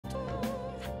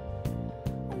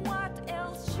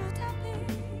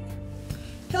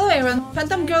everyone,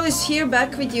 Phantom Girl is here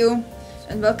back with you,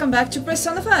 and welcome back to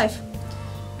Persona 5.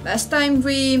 Last time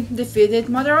we defeated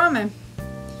Mother Ame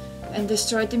and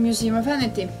destroyed the Museum of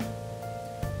Vanity.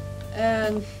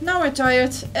 And now we're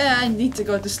tired and I need to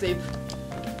go to sleep.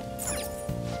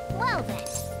 Well then.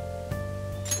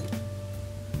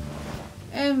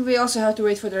 And we also have to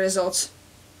wait for the results.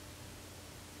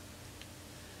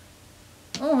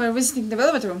 Oh, we're visiting the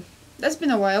Velvet Room. That's been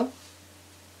a while.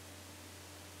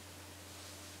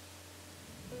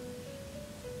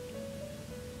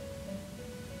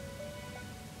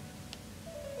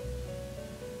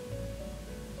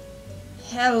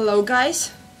 Hello,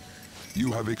 guys.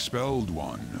 You have expelled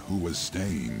one who was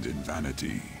stained in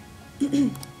vanity.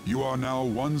 You are now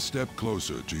one step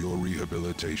closer to your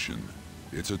rehabilitation.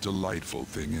 It's a delightful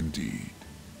thing indeed.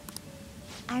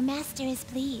 Our master is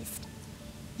pleased.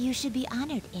 You should be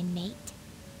honored, inmate.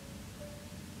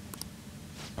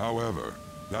 However,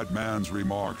 that man's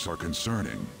remarks are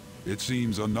concerning. It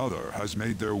seems another has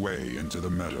made their way into the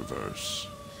metaverse.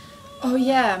 Oh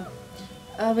yeah.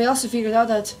 We also figured out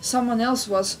that someone else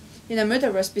was in a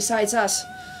metaverse besides us.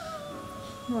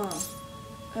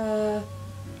 Huh.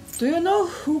 Do you know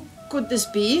who could this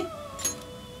be?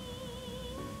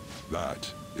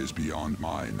 That is beyond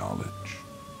my knowledge.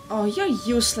 Oh, you're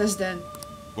useless then.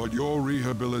 But your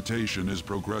rehabilitation is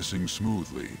progressing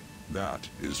smoothly. That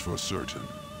is for certain.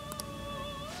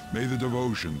 May the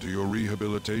devotion to your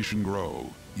rehabilitation grow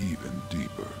even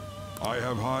deeper. I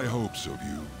have high hopes of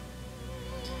you.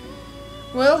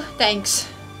 Well, thanks.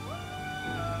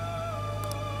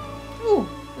 Ooh,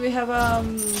 we have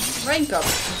rank up.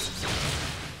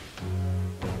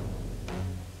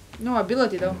 No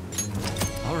ability though.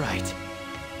 All right.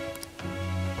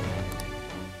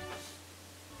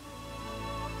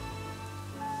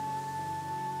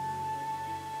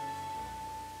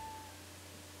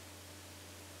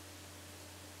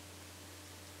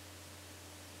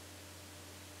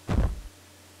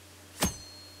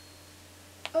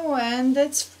 Oh, and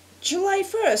it's July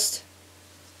 1st.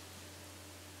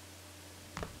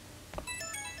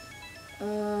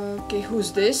 Okay,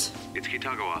 who's this? It's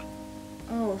Kitagawa.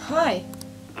 Oh, hi.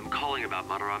 I'm calling about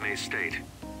Madarame's state.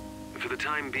 For the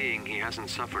time being, he hasn't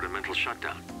suffered a mental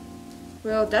shutdown.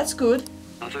 Well, that's good.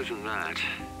 Other than that,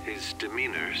 his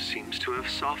demeanor seems to have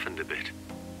softened a bit.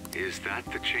 Is that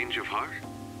the change of heart?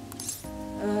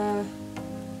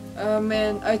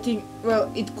 Man, I think,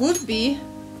 well, it could be.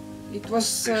 It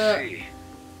was,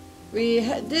 we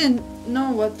didn't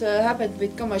know what happened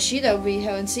with Kamoshida. We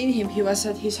haven't seen him. He was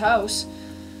at his house.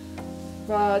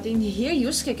 But in here,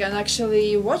 Yusuke can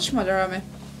actually watch Madarame.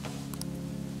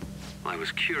 I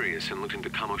was curious and looked into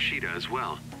Kamoshida as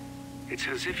well. It's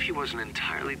as if he was an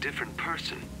entirely different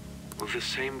person. Will the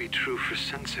same be true for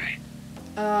Sensei?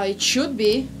 It should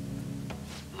be.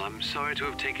 I'm sorry to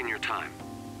have taken your time.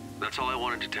 That's all I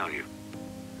wanted to tell you.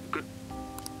 Good.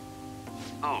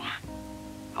 Oh,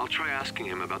 I'll try asking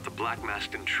him about the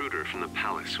black-masked intruder from the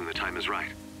palace when the time is right.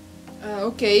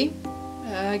 Okay.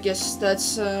 I guess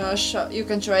that's a shot. You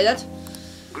can try that.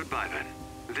 Goodbye then.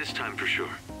 This time for sure.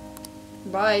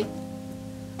 Bye.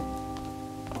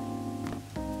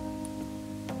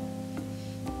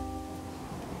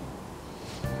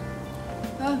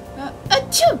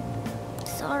 Achoo!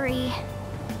 Sorry.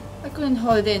 I couldn't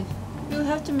hold it in. You'll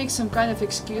have to make some kind of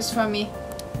excuse for me.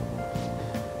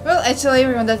 Well, I tell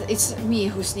everyone that it's me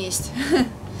who sneezed.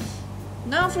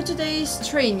 Now for today's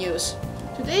train news.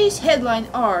 Today's headline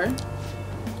are: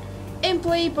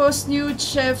 Employee posts nude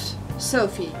chef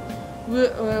selfie.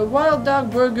 Wild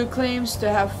Dog Burger claims to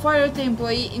have fired the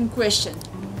employee in question.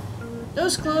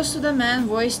 Those close to the man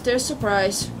voiced their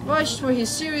surprise, watched for his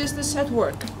seriousness at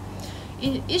work.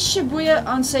 In Shibuya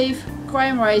unsafe,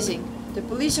 crime rising. The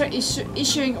police are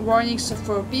issuing warnings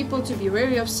for people to be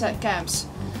wary of camps.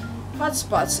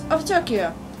 Hotspots of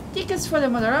Tokyo. Tickets for the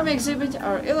Madarame exhibit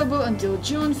are available until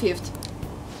June 5th.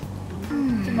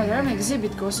 The Madarame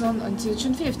exhibit goes on until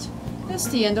June 5th. That's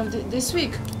the end of this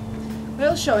week.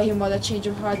 We'll show him what a change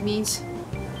of heart means.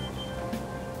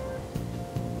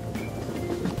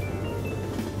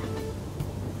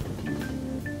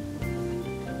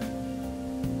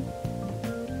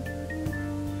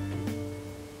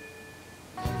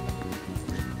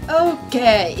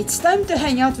 Okay, it's time to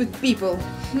hang out with people.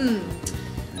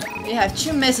 We have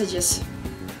 2 messages.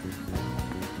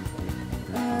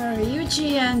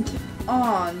 Ryuji and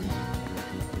On.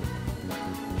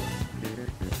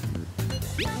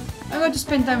 I'm going to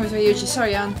spend time with Ryuji,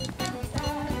 sorry An.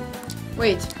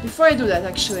 Wait, before I do that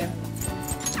actually.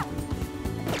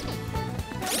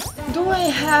 Do I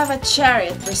have a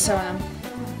chariot persona?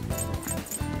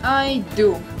 I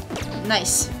do.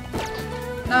 Nice.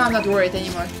 Now I'm not worried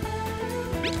anymore.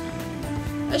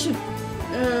 I should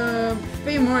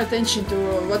pay more attention to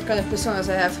what kind of personas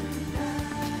I have.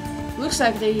 Looks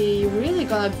like they really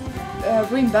gonna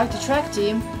bring back the track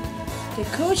team. The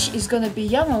coach is gonna be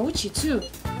Yamauchi too.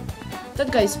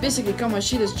 That guy is basically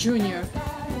Kamoshida's junior.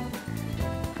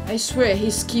 I swear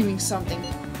he's scheming something.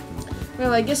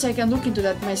 Well, I guess I can look into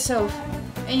that myself.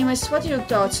 Anyways, what are your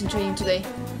thoughts on training today?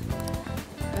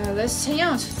 Let's hang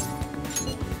out.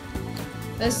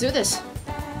 Let's do this.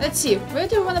 Let's see, where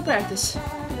do you want to practice?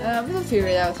 We'll figure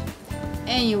it out.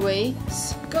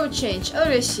 Anyways, go change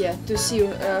Alressia to see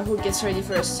who gets ready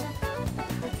first.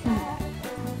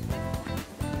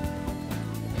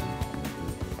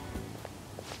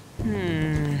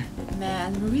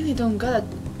 Man, we really don't got a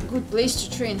good place to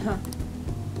train, huh?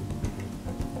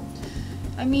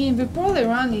 I mean, we probably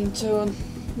run into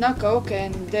Nakaoka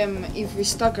and them if we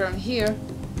stuck around here.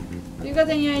 You got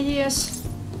any ideas?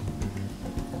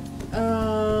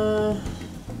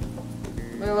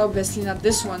 Well, obviously not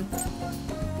this one.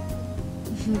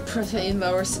 Protein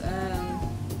lowers.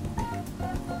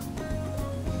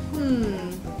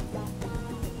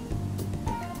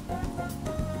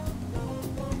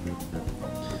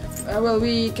 Well,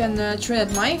 we can train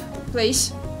at my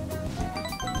place.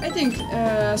 I think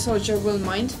Soldier will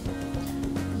mind.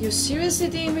 You seriously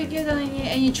think we get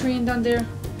any training done there?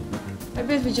 I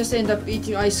bet we just end up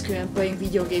eating ice cream and playing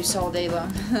video games all day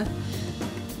long.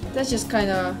 That's just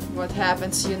kinda what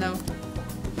happens, you know.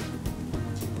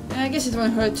 And I guess it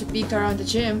won't hurt to peek around the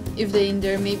gym. If they're in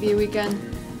there, maybe we can...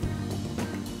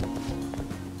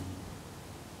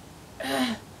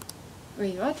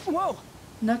 Wait, what? Whoa!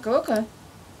 Nakaoka?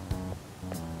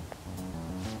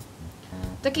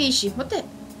 Takeishi, what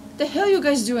the hell are you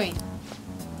guys doing?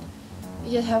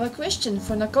 Yet have a question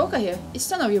for Nakaoka here.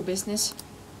 It's none of your business.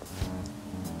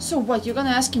 So what, you're gonna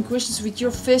ask him questions with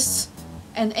your fists?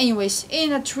 And anyways,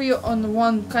 ain't a trio on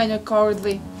one kinda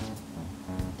cowardly.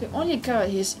 The only coward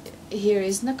here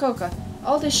is Nakaoka.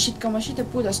 All the shit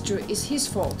Kamoshida put us through is his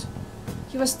fault.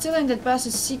 He was telling that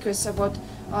bastard secrets about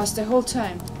us the whole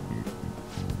time.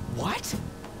 What?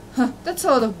 Huh, that's a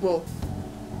lot of bull.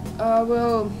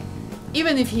 Well,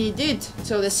 even if he did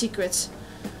tell the secrets,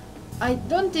 I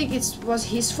don't think it was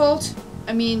his fault.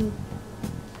 I mean,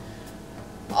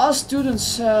 all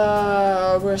students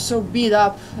were so beat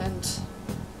up, and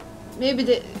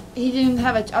maybe he didn't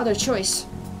have a other choice.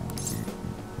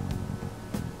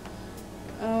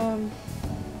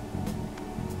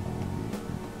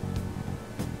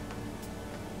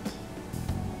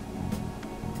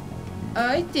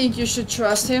 I think you should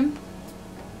trust him.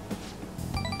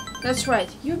 That's right,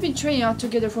 you've been training out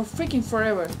together for freaking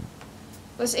forever.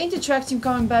 Plus, ain't the track team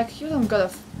coming back? You don't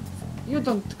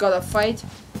gotta fight.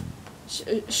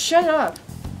 Shut up!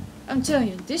 I'm telling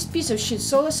you, this piece of shit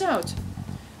sold us out.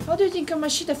 How do you think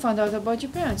Kamashita found out about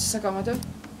your parents, Sakamoto?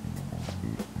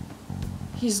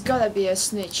 He's gotta be a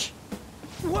snitch.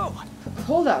 Whoa!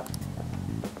 Hold up.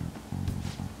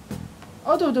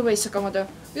 Out of the way, Sakamoto.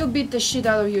 We'll beat the shit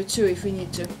out of you too if we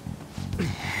need to.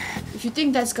 If you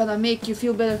think that's gonna make you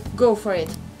feel better, go for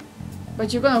it.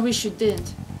 But you're gonna wish you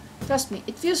didn't. Trust me,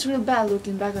 it feels real bad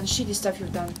looking back on shitty stuff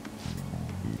you've done.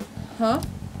 Huh?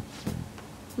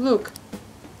 Look,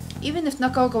 even if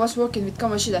Nakaoka was working with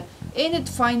Kamoshida, ain't it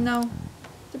fine now?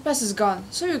 The past is gone,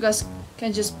 so you guys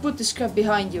can just put this crap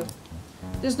behind you.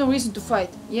 There's no reason to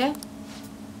fight, yeah?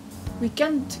 We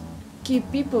can't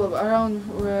keep people around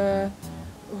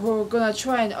who are gonna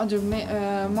try and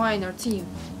undermine our team.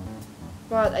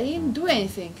 But I didn't do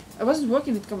anything. I wasn't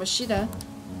working with Kamoshida.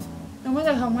 No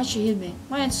matter how much you hit me,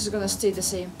 my answer is gonna stay the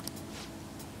same.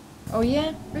 Oh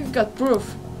yeah? We've got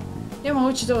proof.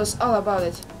 Yamauchi told us all about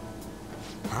it.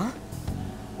 Huh?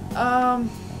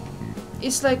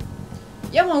 It's like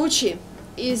Yamauchi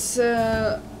is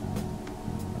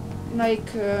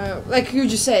like you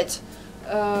just said,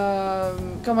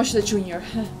 Kamoshida Jr.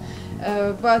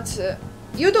 But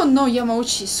you don't know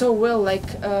Yamauchi so well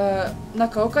like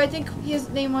Nakaoka, I think his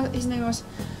name was.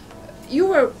 You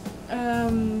were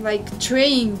like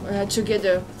training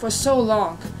together for so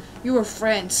long. You were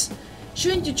friends.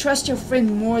 Shouldn't you trust your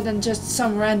friend more than just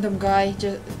some random guy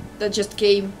that just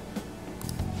came?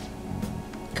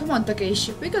 Come on,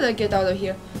 Takeishi, we gotta get out of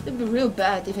here. It'd be real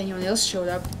bad if anyone else showed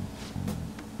up.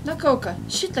 Nakaoka,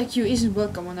 shit like you isn't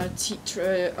welcome on our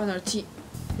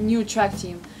new track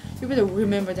team. You better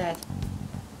remember that.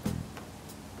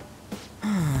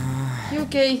 You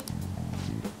okay?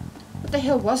 What the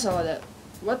hell was all that?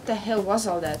 What the hell was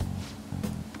all that?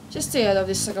 Just stay out of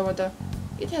this, Sakamoto.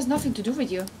 It has nothing to do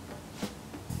with you.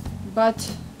 But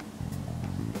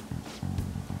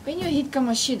when you hit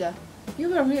Kamoshida, you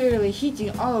were really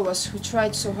hitting all of us who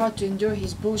tried so hard to endure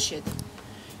his bullshit.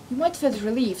 You might feel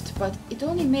relieved, but it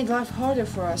only made life harder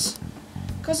for us.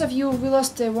 Because of you, we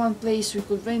lost the one place we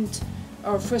could vent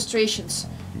our frustrations,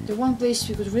 the one place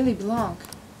we could really belong.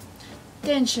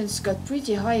 Tensions got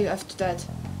pretty high after that,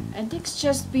 and things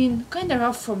just been kinda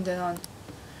rough from then on.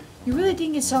 You really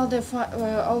think it's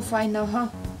all fine now, huh?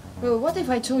 Well, what if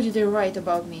I told you they're right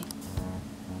about me?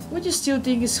 Would you still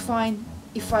think it's fine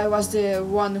if I was the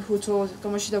one who told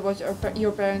Kamoshida about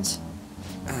your parents?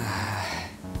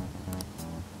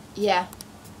 Yeah.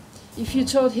 If you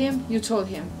told him, you told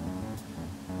him.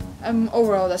 I'm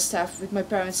over all that stuff with my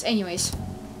parents anyways.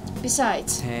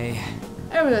 Besides, Hey.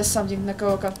 I realized something,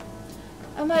 Nakaoka.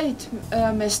 I might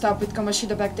messed up with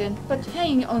Kamoshida back then, but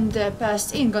hanging on the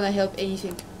past ain't gonna help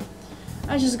anything.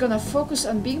 I'm just gonna focus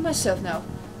on being myself now.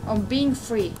 On being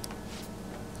free.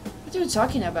 What are you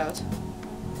talking about?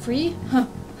 Free? Huh.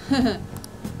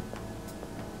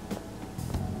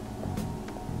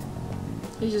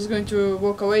 He's just going to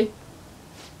walk away.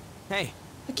 Hey.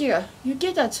 Akira, you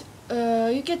get that?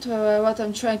 You get what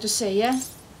I'm trying to say, yeah?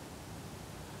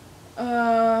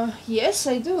 Yes,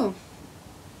 I do.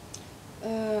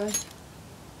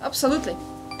 Absolutely.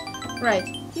 Right,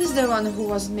 he's the one who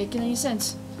wasn't making any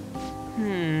sense.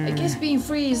 I guess being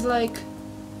free is like...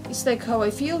 It's like how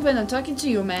I feel when I'm talking to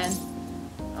you, man.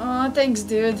 Aw, thanks,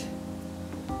 dude.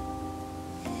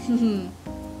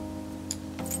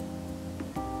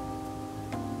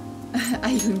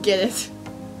 I don't get it.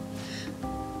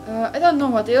 I don't know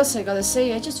what else I gotta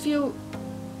say, I just feel...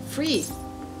 free.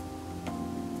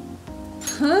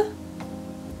 Huh?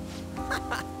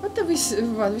 What are we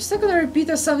still gonna repeat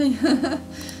or something? I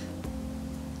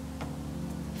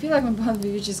feel like my bond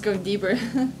with you just going deeper.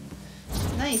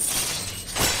 Nice.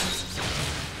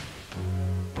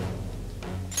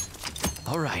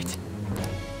 Alright.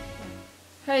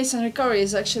 Harry's on recovery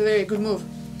is actually a very good move.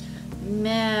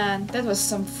 Man, that was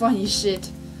some funny shit.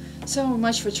 So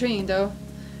much for training though.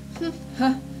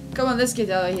 Huh. Come on, let's get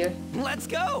out of here. Let's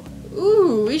go!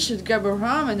 Ooh, we should grab a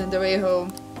ramen on the way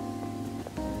home.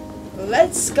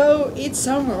 Let's go eat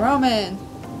some ramen!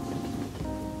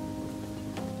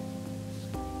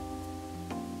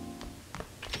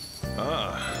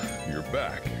 Ah, you're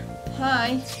back.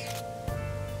 Hi.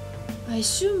 I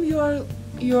assume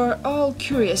you're all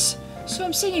curious, so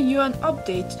I'm sending you an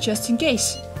update just in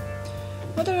case.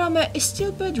 Madarame is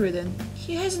still bedridden.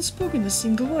 He hasn't spoken a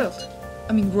single word.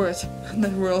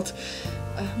 Not word.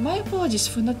 My apologies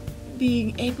for not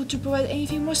being able to provide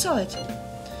anything more solid.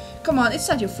 Come on, it's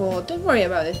not your fault, don't worry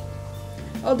about it.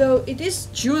 Although it is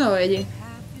June already.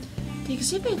 The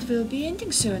exhibit will be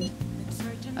ending soon.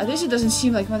 At least it doesn't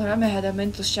seem like Madarame had a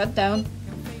mental shutdown.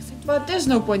 But there's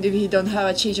no point if he don't have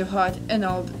a change of heart and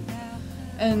all,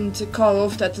 and call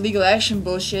off that legal action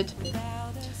bullshit.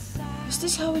 Is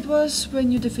this how it was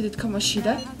when you defeated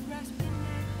Kamoshida?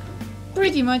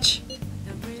 Pretty much.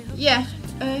 Yeah,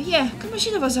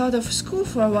 Kamoshida was out of school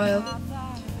for a while.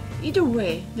 Either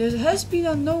way, there has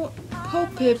been no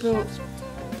palpable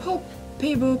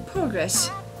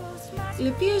progress. It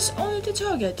appears only the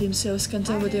target themselves can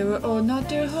tell whether or not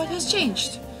their heart has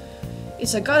changed.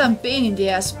 It's a goddamn pain in the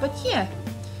ass, but yeah.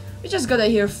 We just gotta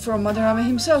hear from Madarame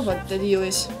himself what the deal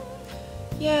is.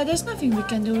 Yeah, there's nothing we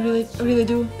can really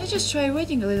do. Let's just try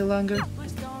waiting a little longer.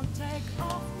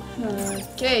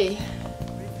 Okay.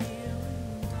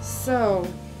 So,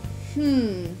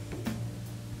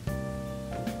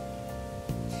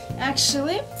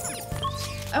 actually,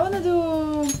 I wanna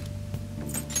do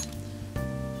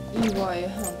EY,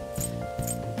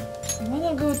 I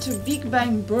wanna go to Big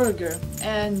Bang Burger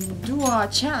and do a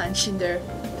challenge in there.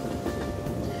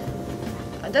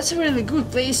 That's a really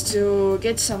good place to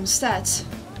get some stats.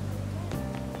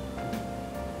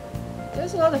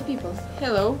 There's a lot of people.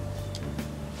 Hello.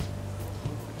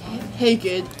 Hey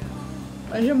kid.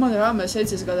 I hear Madarame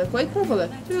says he's got a quite popular.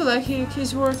 Do you like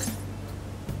his work?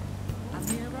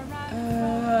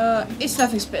 It's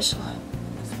nothing special.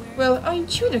 Well,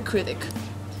 aren't you the critic?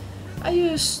 I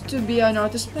used to be an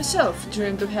artist myself,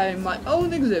 dreamed of having my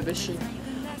own exhibition.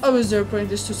 I was the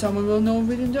apprentice to someone well known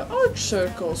within the art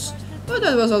circles, but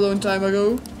that was a long time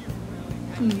ago.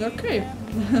 Okay.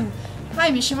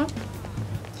 Hi, Mishima.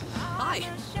 Hi.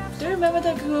 Do you remember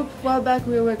that group while back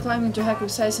we were climbing to hack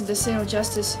sites in the Scene of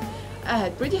Justice? I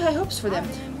had pretty high hopes for them,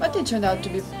 but they turned out to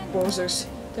be posers.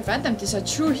 The Phantom Thieves are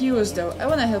true heroes though. I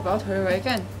wanna help out wherever I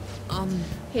can.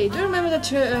 Hey, do you remember that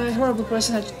horrible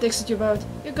person I texted you about?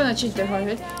 You're gonna cheat their heart,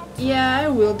 right? Yeah, I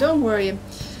will, don't worry.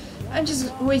 I'm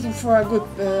just waiting for a good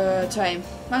time.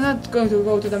 I'm not going to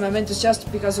go to the Mementos just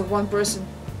because of one person.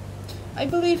 I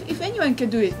believe if anyone can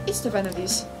do it, it's the Phantom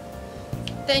Thieves.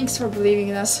 Thanks for believing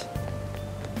in us.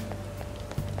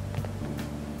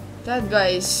 That guy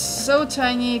is so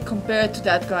tiny compared to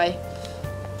that guy.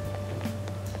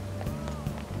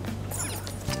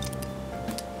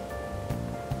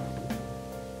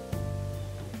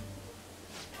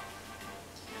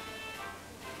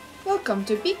 Welcome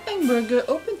to Big Bang Burger,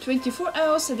 open 24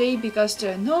 hours a day because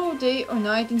there are no day or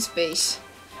night in space.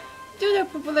 Due to the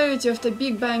popularity of the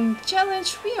Big Bang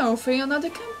Challenge, we are offering another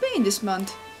campaign this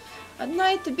month. At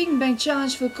night, the Big Bang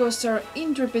Challenge will cost our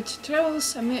intrepid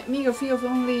travelers a meager fee of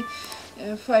only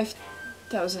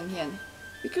 5,000 yen.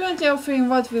 We're currently offering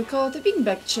what we'll call the Big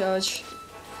Bang Challenge.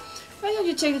 Why don't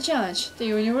you take the challenge? The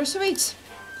universe awaits.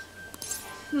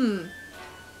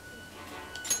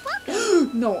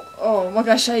 No, oh my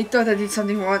gosh, I thought I did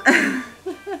something wrong.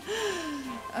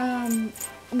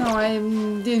 No, I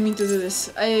didn't mean to do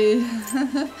this. I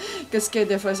got scared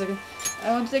there for a second.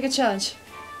 I want to take a challenge.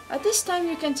 At this time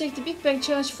you can take the Big Bang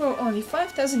Challenge for only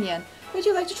 5,000 yen. Would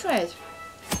you like to try it?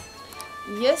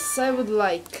 Yes, I would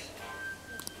like.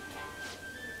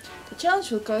 The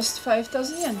challenge will cost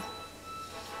 5,000 yen.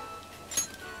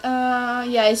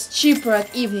 Yeah, it's cheaper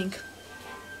at evening.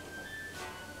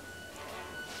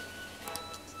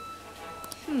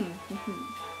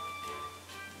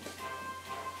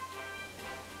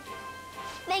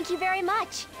 Thank you very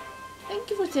much. Thank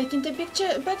you for taking the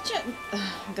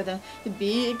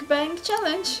Big Bang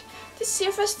Challenge. This is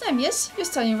your first time, yes? Your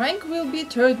starting rank will be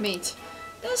third mate.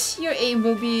 Thus, your aim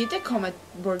will be the Comet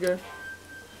Burger.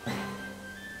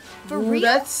 For Ooh, real?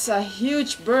 that's a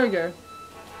huge burger.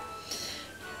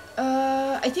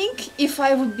 I think if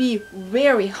I would be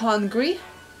very hungry,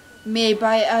 maybe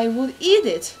I would eat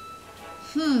it.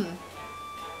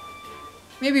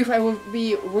 Maybe if I would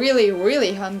be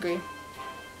really hungry.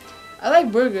 I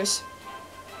like burgers,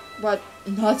 but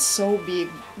not so big.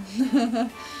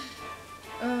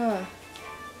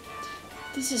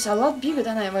 This is a lot bigger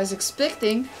than I was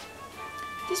expecting.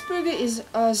 This burger is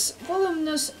as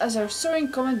voluminous as our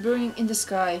soaring comet burning in the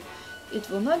sky. It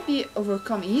will not be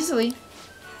overcome easily.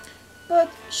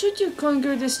 But should you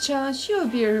conquer this challenge, you will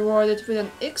be rewarded with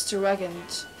an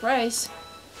extravagant prize.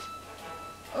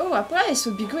 Oh, a prize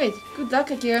would be great. Good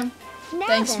luck, Akira. Now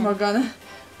Thanks, then. Morgana.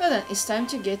 Well then, it's time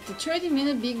to get the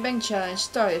 30-minute Big Bang Challenge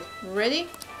started. Ready?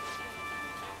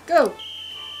 Go!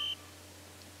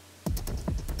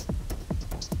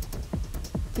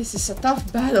 This is a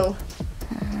tough battle.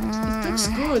 It looks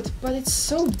good, but it's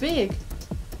so big.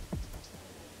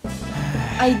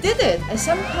 I did it! I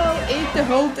somehow ate the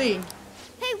whole thing.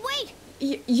 Hey, wait!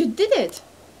 You did it!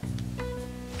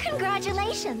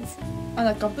 Congratulations!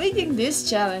 On completing this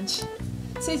challenge.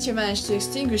 Since you managed to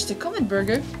extinguish the Comet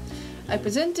Burger, I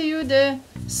present to you the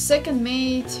second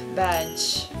mate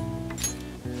badge.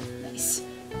 Nice.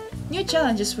 New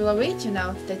challenges will await you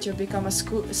now that you become a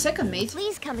second mate.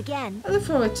 Please come again. I look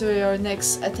forward to your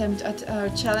next attempt at our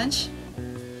challenge.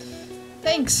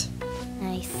 Thanks.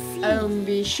 I see. I'll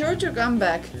be sure to come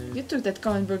back. You took that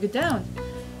Comet Burger down.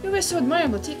 You were so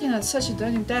admirable taking on such a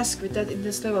daunting task with that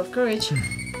intense level of courage.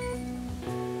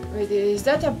 Wait, is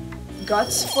that a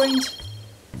guts point?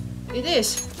 It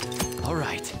is. All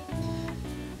right.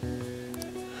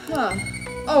 Huh.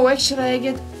 Oh, actually I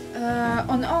get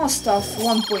on all stuff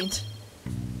 1 point.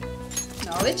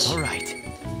 Knowledge. All right.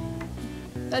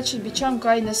 That should be charm,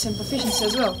 kindness and proficiency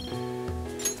as well.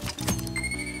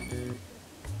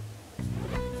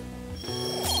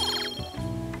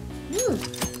 Ooh.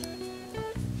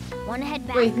 Wanna head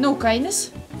back? Wait, no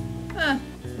kindness? Ah,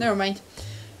 never mind.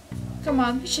 Come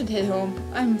on, we should head home.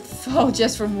 I'm foul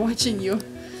just from watching you.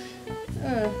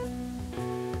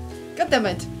 God damn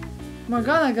it.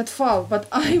 Morgana got foul, but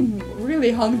I'm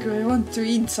really hungry. I want to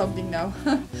eat something now.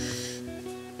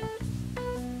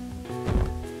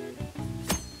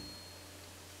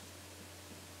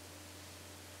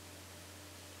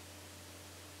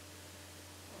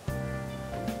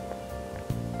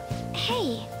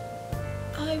 Hey,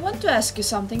 I want to ask you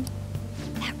something.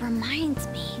 that reminds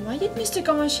me. Why did Mr.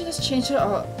 Kamashita's change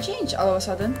all of a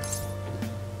sudden?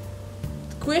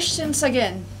 Questions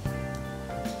again.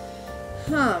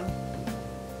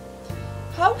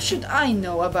 How should I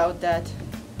know about that?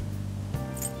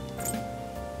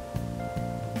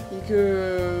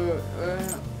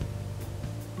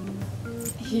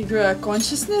 He grew a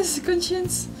conscience? Is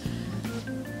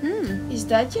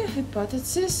that your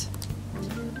hypothesis?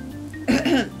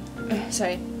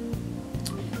 Sorry.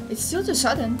 It's still too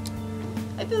sudden.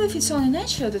 I believe it's only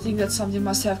natural to think that something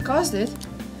must have caused it.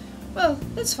 Well,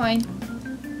 that's fine.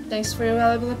 Thanks for your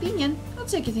valuable opinion. I'll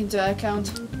take it into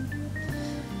account.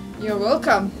 You're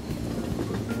welcome.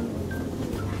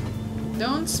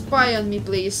 Don't spy on me,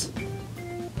 please.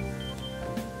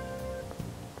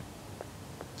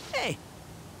 Hey.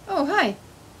 Oh, hi.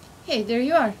 Hey, there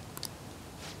you are.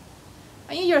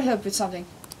 I need your help with something.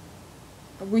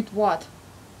 With what?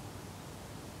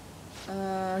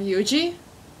 Yuji?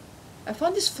 I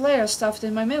found this flyer stuffed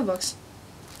in my mailbox.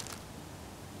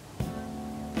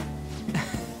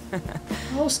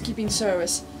 Housekeeping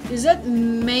service. Is that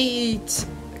maid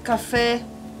cafe?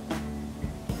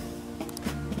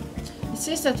 It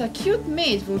says that a cute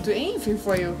maid will do anything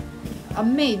for you. A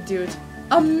maid, dude.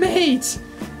 A maid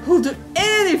who'll do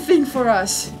anything for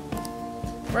us.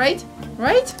 Right?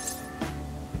 Right?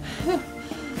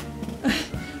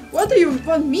 What do you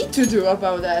want me to do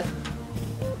about that?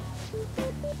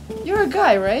 You're a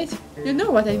guy, right? You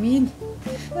know what I mean.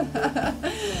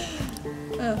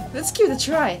 Let's give it a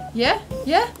try. Yeah?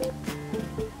 Yeah?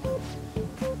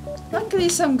 Luckily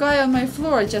some guy on my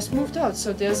floor just moved out,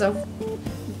 so there's a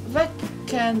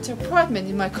vacant apartment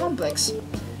in my complex.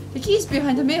 The key is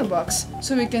behind the mailbox,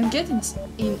 so we can get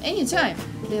in any time.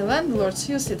 The landlord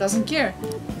seriously doesn't care.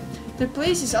 The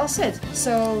place is all set,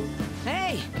 so...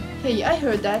 Hey! Hey, I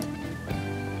heard that.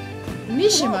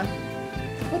 Mishima!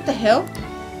 What the hell?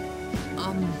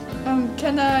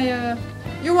 Can I,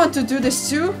 You want to do this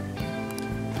too?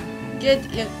 Get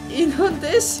in on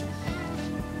this?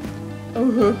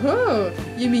 Oh ho ho!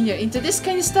 You mean you're into this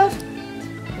kind of stuff?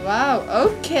 Wow,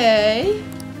 okay.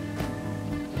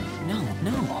 No,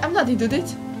 no. I'm not into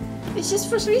it. It's just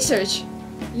for research.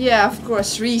 Yeah, of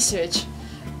course, research.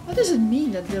 What does it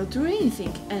mean that they'll do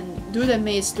anything? And do the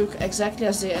maids look exactly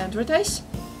as they advertise?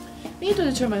 We need to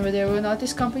determine whether or not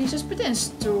this company just pretends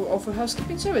to offer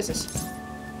housekeeping services.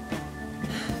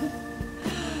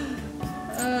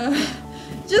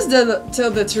 Just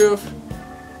tell the truth.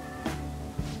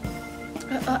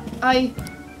 I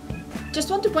just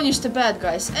want to punish the bad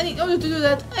guys, and in order to do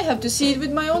that, I have to see it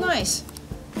with my own eyes.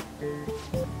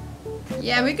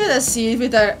 Yeah, we gotta see it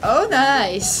with our own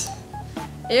eyes.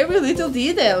 Every little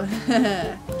detail.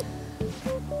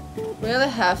 Well, I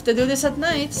have to do this at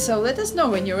night, so let us know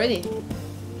when you're ready.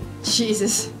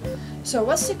 Jesus. So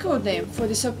what's the code name for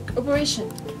this operation?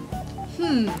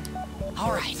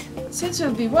 Alright. Since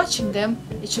we'll be watching them,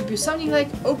 it should be something like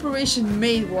Operation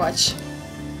Maidwatch.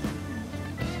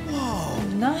 Whoa.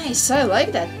 Nice, I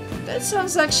like that. That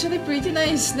sounds actually pretty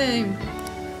nice name.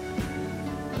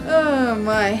 Oh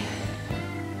my.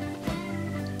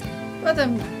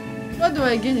 What do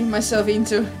I getting myself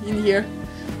into in here?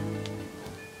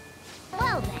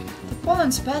 Well then. The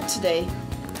pollen's bad today.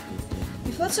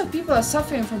 If lots of people are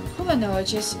suffering from pollen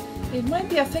allergies, it might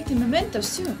be affecting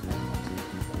mementos too.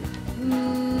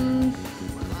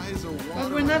 But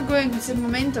we're not going to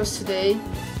mementos today.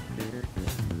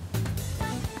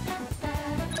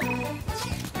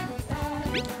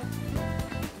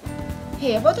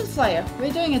 Hey, about that flyer,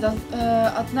 we're doing it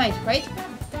at night, right?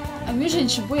 I'm usually in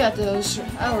Shibuya at those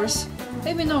hours.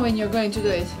 Let me know when you're going to do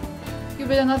it. You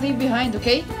better not leave behind,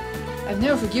 okay? I'd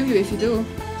never forgive you if you do.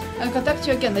 I'll contact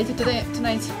you again later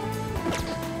tonight.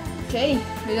 Okay,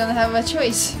 we don't have a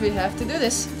choice. We have to do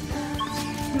this.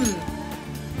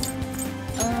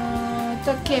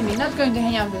 Takemi, not going to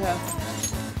hang out with her.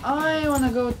 I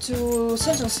wanna go to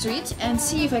Central Street and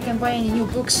see if I can buy any new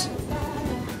books.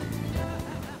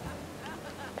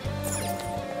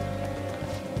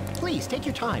 Please, take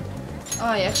your time.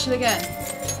 I actually can.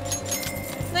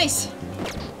 Nice.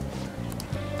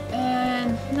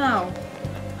 And now,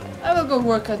 I will go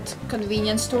work at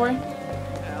convenience store.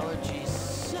 Allergies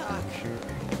suck.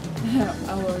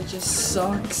 Allergies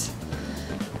sucks.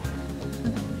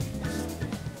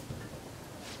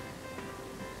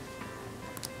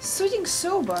 Soothing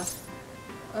soba.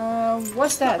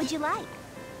 What's that? What would you like?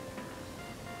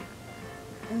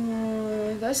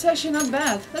 That's actually not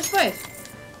bad. Let's buy it.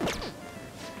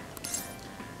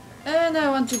 And I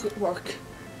want to work.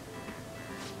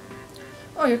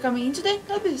 Oh, you're coming in today?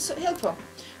 That'll be so helpful.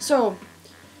 So,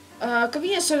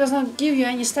 convenience store does not give you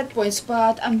any stat points,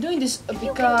 but I'm doing this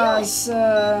because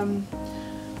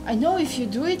I know if you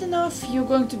do it enough, you're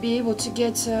going to be able to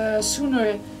get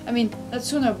sooner. I mean, not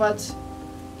sooner, but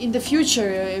in the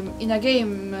future, in a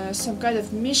game, some kind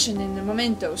of mission in the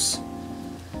mementos.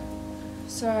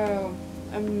 So,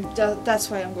 that's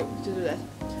why I'm going to do that.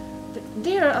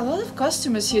 There are a lot of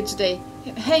customers here today.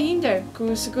 Hang in there,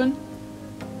 Kurusu-kun.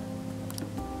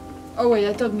 Oh wait,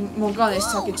 I thought Morgana is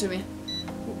talking to me.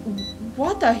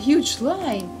 What a huge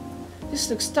line! This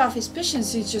looks tough, especially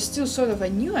since you're still sort of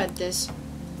new at this.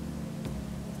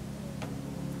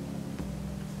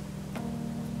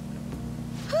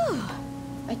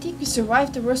 I think we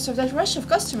survived the worst of that rush of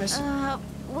customers.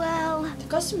 Well... The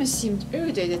customers seemed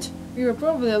irritated. We were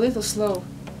probably a little slow.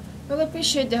 Well, I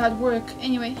appreciate the hard work.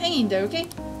 Anyway, hang in there, okay?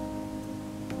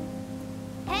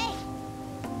 Hey!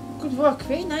 Good work,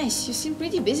 very nice. You seem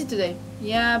pretty busy today.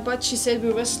 Yeah, but she said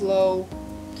we were slow.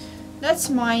 That's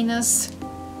minus.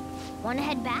 Wanna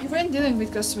head back? You weren't dealing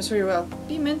with customers very well.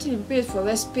 Be mentally prepared for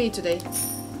less pay today.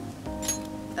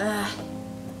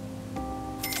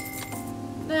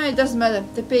 No, it doesn't matter.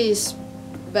 The pay is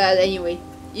bad anyway,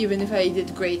 even if I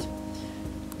did great.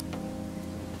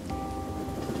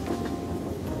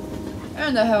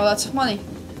 And I have lots of money,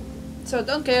 so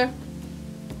don't care.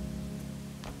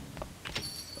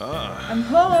 I'm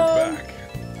home. Back.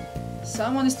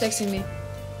 Someone is texting me.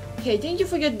 Hey, didn't you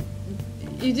forget?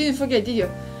 You didn't forget, did you?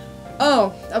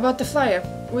 Oh, about the flyer.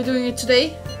 We're doing it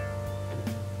today?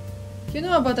 You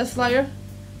know about that flyer?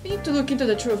 We need to look into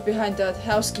the truth behind that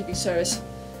housekeeping service.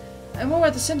 I'm over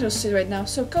at the Central Street right now,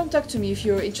 so come talk to me if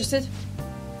you're interested.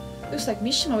 Looks like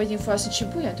Mishima waiting for us in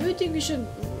Shibuya. Do you think we should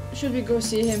we go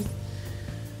see him?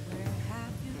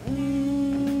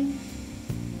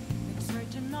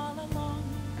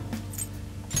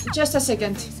 Just a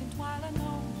second.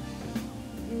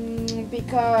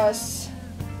 Because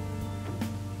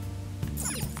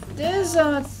there's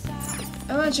a...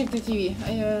 I wanna check the TV.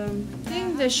 I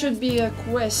think there should be a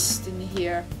quest in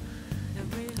here.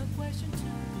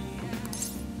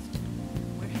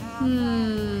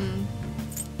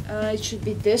 It should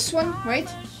be this one, right?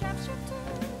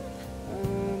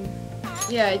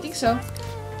 Yeah, I think so.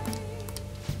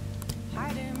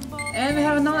 And we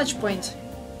have a knowledge point.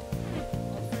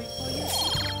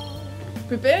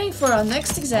 Preparing for our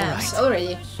next exams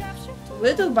already.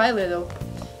 Little by little.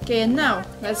 Okay, and now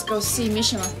let's go see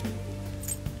Mishima.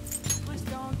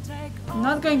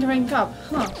 Not going to rank up,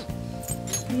 huh?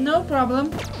 No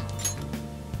problem.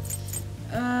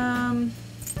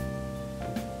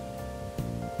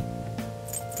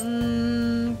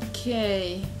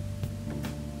 Okay.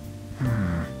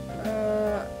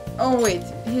 Oh wait,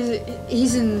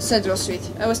 he's in Central Street.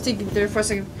 I was thinking there for a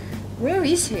second. Where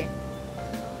is he?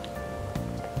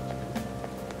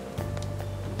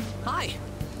 Hi.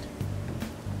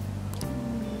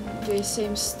 Okay,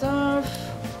 same stuff.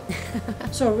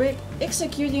 So we're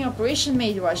executing Operation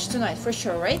Maidwatch tonight for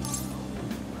sure, right?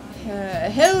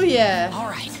 Hell yeah! All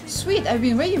right. Sweet, I've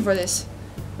been waiting for this.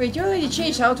 Wait, you already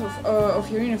changed out of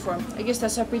your uniform. I guess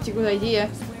that's a pretty good idea.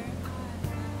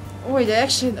 Oh wait, I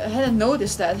actually hadn't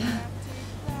noticed that.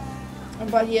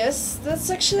 But yes, that's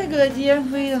actually a good idea.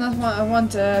 We do not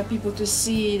want people to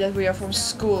see that we are from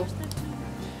school.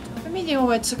 We're meeting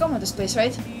over at Sakamoto's place,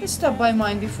 right? Let's stop by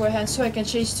mine beforehand so I can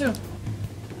change too.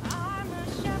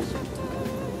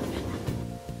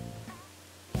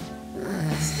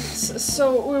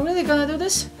 So we're really gonna do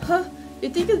this? Huh? You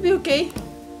think it'll be okay?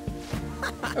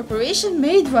 Operation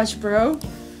Maidwatch, bro.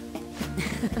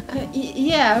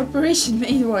 Yeah, Operation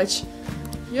Maidwatch.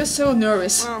 You're so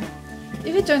nervous. Well,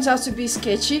 If it turns out to be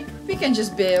sketchy, we can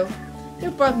just bail. The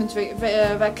apartment's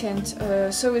vacant,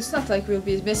 so it's not like we'll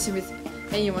be messing with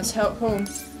anyone's home.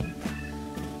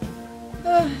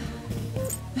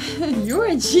 You're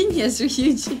a genius,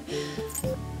 Ryuji.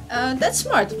 That's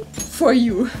smart. For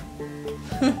you.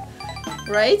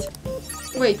 Right?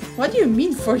 Wait, what do you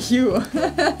mean for you?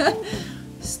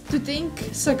 To think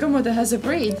Sakamoto has a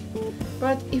brain.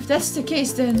 But if that's the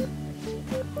case, then...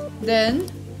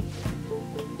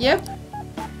 Yep.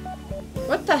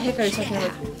 What the heck are you talking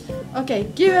about? Okay,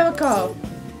 give him a call.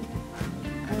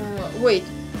 Wait,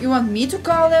 you want me to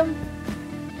call them?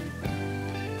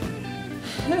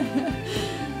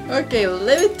 Okay,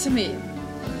 leave it to me.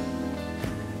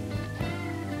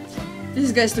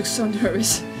 These guys look so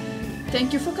nervous.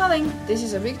 Thank you for calling. This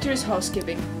is a victorious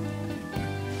housekeeping.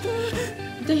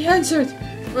 They answered.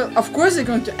 Well, of course they're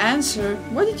going to answer.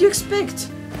 What did you expect?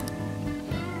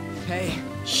 hey.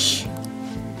 Shh.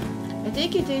 I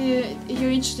take it you're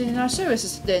interested in our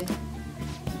services then.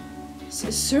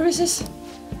 Services?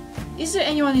 Is there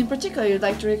anyone in particular you'd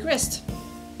like to request?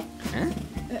 Huh?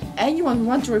 Anyone who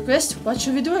want to request? What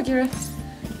should we do, Akira?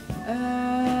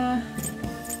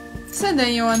 Send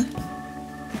anyone.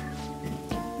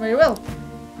 Very well.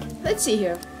 Let's see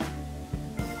here.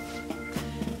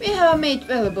 We have a maid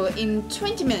available in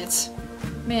 20 minutes.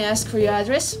 May I ask for your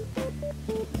address?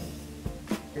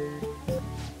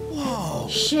 Whoa.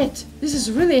 Shit, this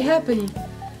is really happening.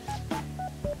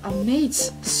 A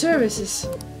maid's services.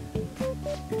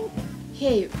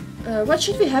 Hey, what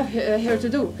should we have here to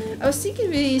do? I was thinking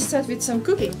we start with some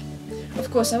cooking. Of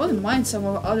course, I wouldn't mind some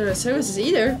of other services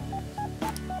either.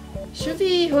 Should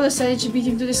we hold a strategy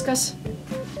meeting to discuss?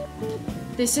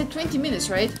 They said 20 minutes,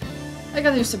 right? I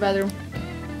gotta use the bathroom.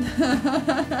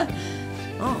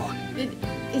 Oh.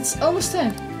 It's almost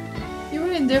time. You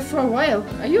were in there for a while.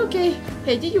 Are you okay?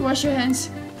 Hey, did you wash your hands?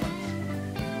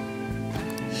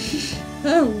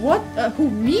 What? Who,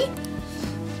 me?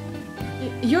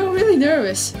 You're really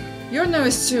nervous. You're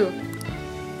nervous too.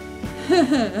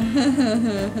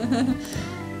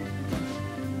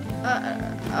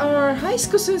 Are high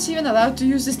school students even allowed to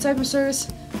use this type of service?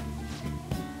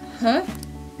 Huh?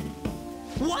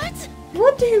 What?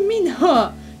 What do you mean,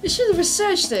 huh? You should have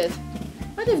researched it.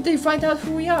 What if they find out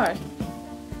who we are?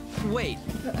 Wait.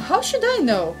 How should I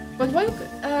know? But why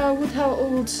would how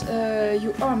old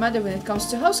you are matter when it comes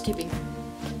to housekeeping?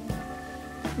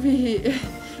 We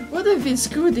would have been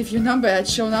screwed if your number had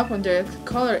shown up on their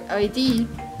caller ID.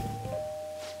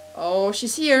 Oh,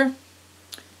 she's here.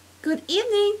 Good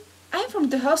evening. I'm from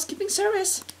the housekeeping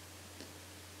service.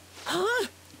 Huh?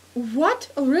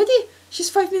 What? Already? She's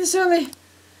 5 minutes early.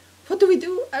 What do we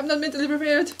do? I'm not mentally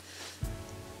prepared.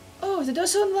 Oh, the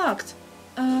door's unlocked.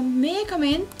 May I come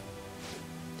in?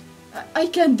 I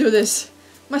can't do this.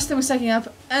 My stomach's sacking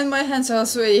up and my hands are all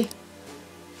sweaty.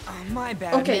 Oh, my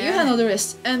bad. Okay, man. you handle the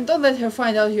rest and don't let her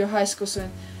find out you're high school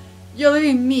student. You're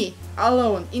leaving me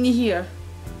alone in here.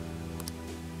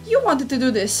 You wanted to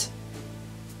do this.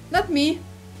 Not me.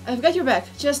 I've got your back,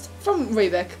 just from way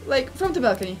back, like from the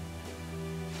balcony.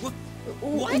 What?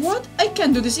 What? I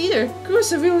can't do this either.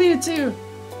 Cruiser will leave it too.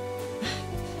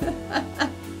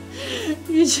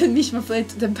 You should meet my flight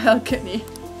to the balcony.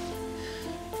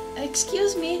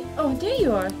 Excuse me. Oh, there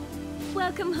you are.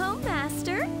 Welcome home,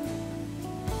 Master.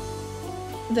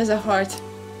 There's a heart.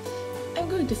 I'm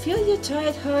going to fill your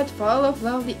tired heart full of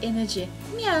lovely energy.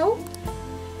 Meow.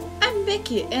 I'm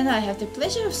Becky, and I have the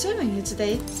pleasure of serving you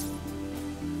today.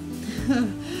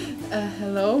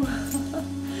 Hello.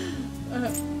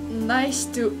 Nice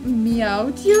to meow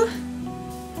with you.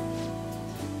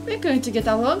 We're going to get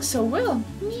along so well.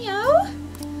 Meow.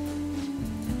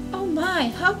 Oh my,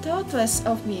 how thoughtless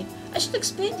of me. I should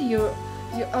explain to you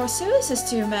our services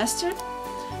to you, Master.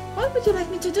 What would you like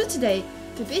me to do today?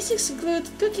 The basics include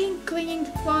cooking, cleaning,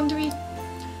 laundry.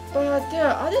 But there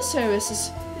are other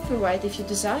services we provide if you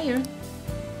desire.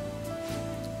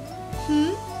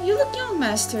 You look young,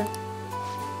 Master.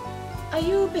 Are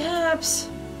you perhaps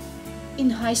in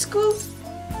high school?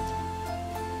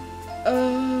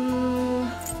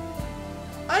 I'm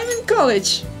in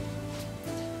college.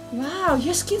 Wow,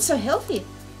 your skin's so healthy.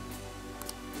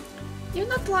 You're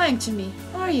not lying to me,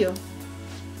 are you?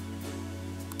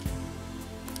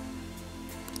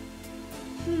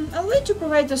 I'll let you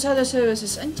provide those other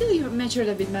services until you've matured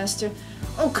a bit, Master.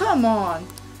 Oh, come on.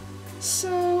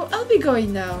 So, I'll be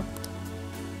going now.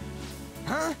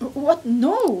 Huh? What?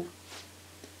 No!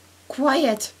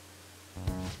 Quiet!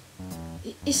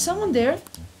 Is someone there?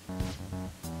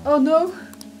 Oh no!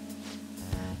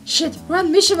 Shit!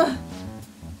 Run, Mishima!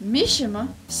 Mishima?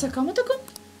 Sakamoto-kun?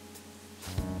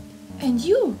 And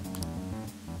you?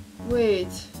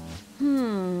 Wait.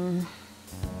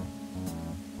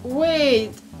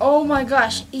 Wait! Oh my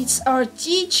gosh! It's our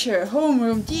teacher!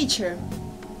 Homeroom teacher!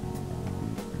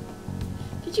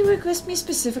 Did you request me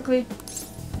specifically?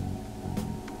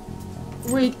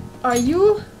 Wait, are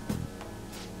you?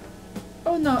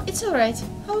 Oh no, it's alright.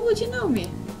 How would you know me?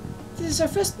 This is our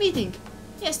first meeting.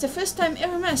 Yes, the first time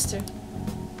ever, Master.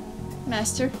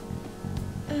 Master?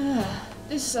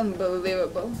 This is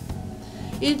unbelievable.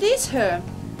 It is her.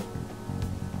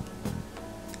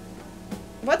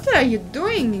 What are you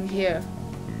doing in here?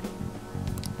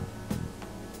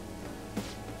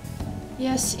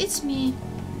 Yes, it's me,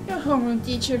 your homeroom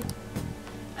teacher.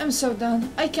 I'm so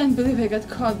done. I can't believe I got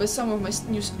caught by some of my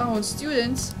own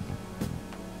students.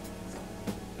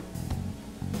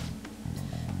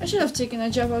 I should have taken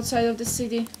a job outside of the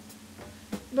city.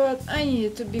 But I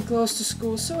needed to be close to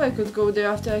school so I could go there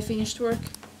after I finished work.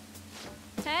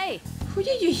 Hey. Who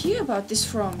did you hear about this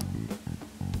from?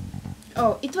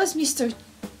 Oh, it was Miss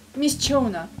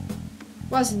Chona,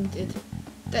 wasn't it?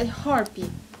 That harpy.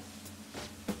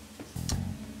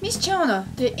 Miss Chona,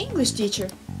 the English teacher.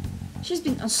 She's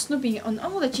been snooping on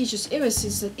all the teachers ever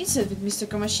since that incident with Mr.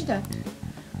 Kamashita.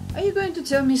 Are you going to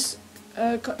tell Miss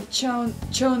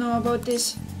Chono about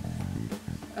this?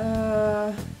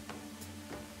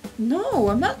 No,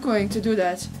 I'm not going to do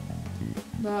that.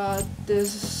 But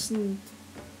this...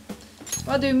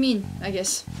 What do you mean, I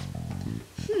guess?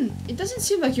 It doesn't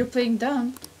seem like you're playing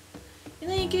dumb. In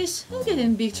any case, I'll get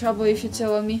in big trouble if you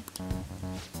tell on me.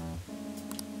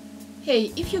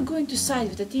 Hey, if you're going to side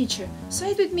with the teacher,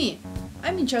 side with me.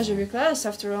 I'm in charge of your class,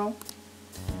 after all.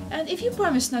 And if you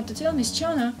promise not to tell Miss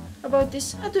Chona about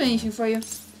this, I'll do anything for you.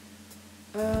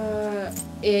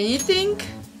 Anything?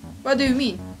 What do you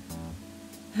mean?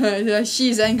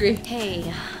 She's angry.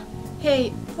 Hey,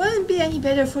 wouldn't it be any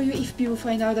better for you if people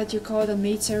find out that you called on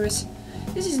maid service?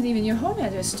 This isn't even your home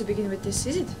address to begin with this,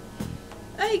 is it?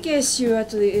 I guess you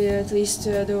at least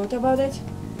thought about it.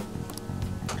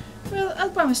 Well, I'll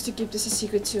promise to keep this a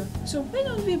secret too, so why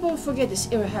don't we both forget this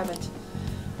ever happened?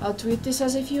 I'll treat this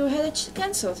as if you had it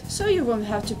cancelled, so you won't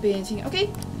have to pay anything, okay?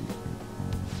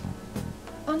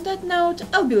 On that note,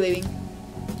 I'll be leaving.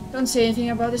 Don't say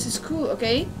anything about this at school,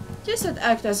 okay? Just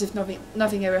act as if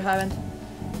nothing ever happened.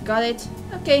 Got it?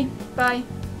 Okay, bye.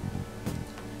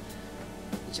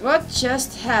 What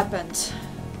just happened?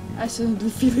 I suddenly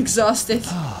feel exhausted.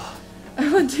 I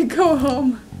want to go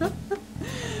home.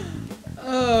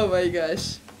 Oh my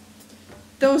gosh.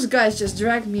 Those guys just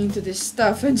dragged me into this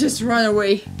stuff and just run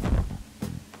away.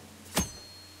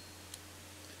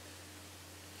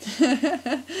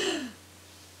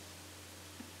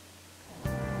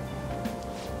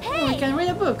 Oh, we can read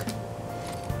a book.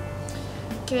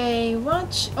 Okay,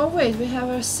 watch. Oh wait, we have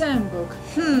our Sam book.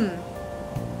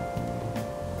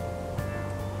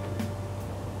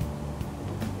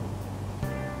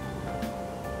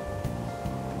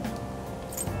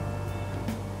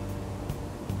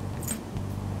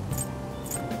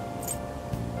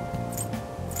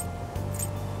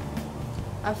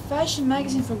 A fashion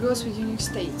magazine for girls with unique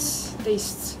tastes.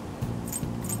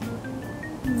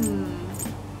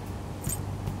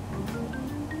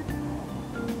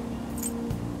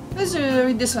 Let's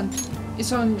read this one.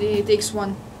 It takes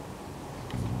one.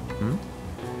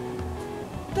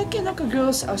 Takenoko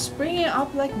girls are springing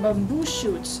up like bamboo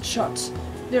shots.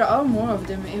 There are more of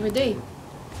them every day.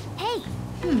 Hey!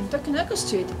 Takenoko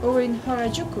Street, over in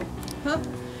Harajuku. Huh?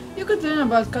 You could learn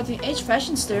about cutting-edge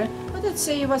fashions there, but I'd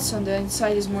say what's on the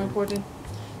inside is more important.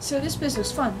 So this place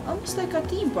looks fun, almost like a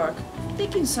theme park.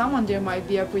 Taking someone there might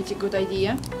be a pretty good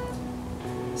idea.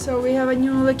 So we have a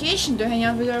new location to hang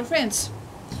out with our friends.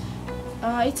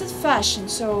 It's at fashion,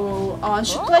 so Anne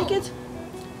should like it.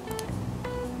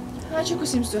 Harajuku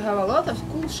seems to have a lot of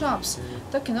cool shops.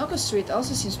 Takenoko Street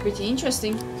also seems pretty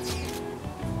interesting.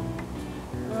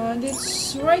 And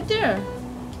it's right there.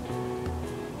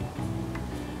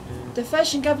 The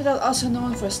fashion capital, also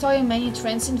known for starting many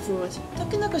trends in food.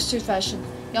 Takenoko Street fashion.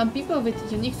 Young people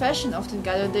with unique fashion often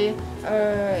gather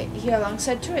here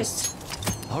alongside tourists.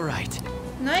 All right.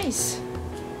 Nice.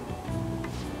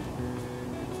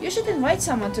 You should invite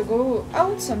someone to go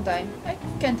out sometime. I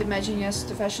can't imagine you as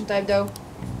the fashion type though.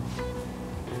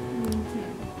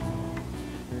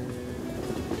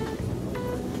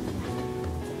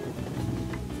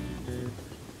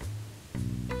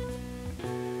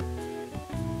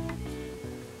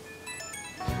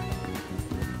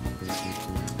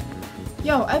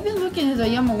 Yo, I've been looking at the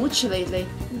Yamauchi lately,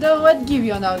 though I'd give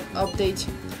you an update.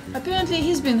 Apparently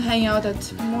he's been hanging out at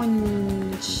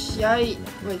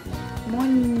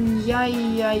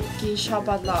Monyaiki shop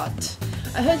a lot.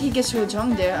 I heard he gets real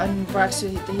drunk there and brags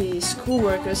with his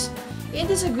co-workers. Ain't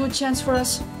this a good chance for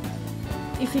us?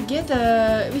 If we get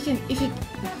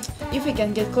if we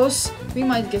can get close, we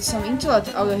might get some intel out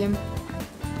of him.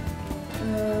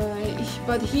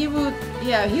 But he would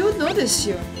notice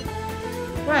you.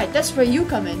 Right, that's where you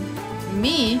come in.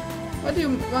 Me? What do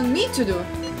you want me to do?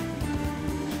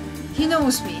 He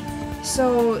knows me,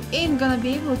 so ain't gonna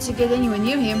be able to get anywhere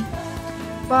near him.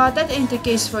 But that ain't the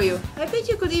case for you. I bet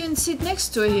you could even sit next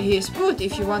to his booth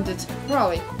if you wanted,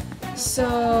 probably.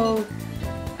 So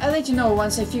I'll let you know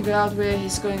once I figure out where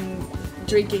he's going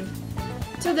drinking.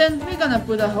 Till then, we're gonna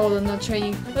put a hold on the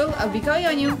training. Well, I'll be calling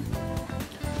on you.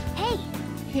 Hey!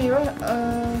 Hey,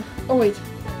 oh wait.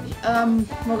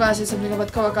 Morgana said something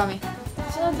about Kawakami.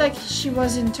 It sounded like she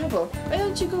was in trouble. Why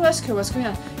don't you go ask her what's going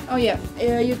on? Oh yeah,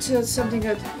 you said something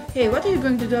about, hey, what are you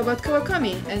going to do about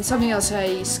Kawakami? And something else,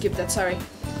 I skipped that, sorry.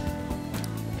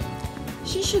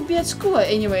 She should be at school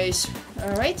anyways,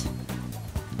 alright?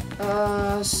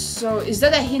 So is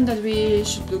that a hint that we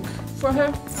should look for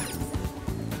her?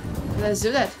 Let's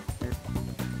do that.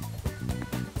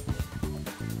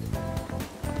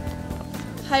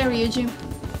 Hi Ryuji.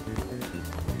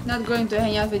 Not going to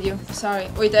hang out with you, sorry.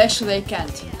 Wait, actually I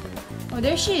can't. Oh,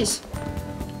 there she is.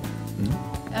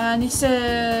 And it's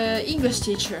a English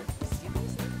teacher.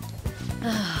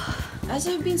 As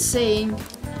I've been saying,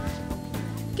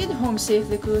 get home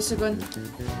safely, Kurusagon.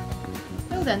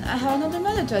 Well then, I have another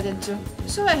matter to attend to,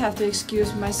 so I have to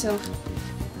excuse myself.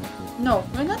 No,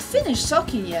 we're not finished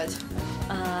talking yet.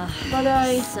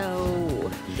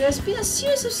 So... There's been a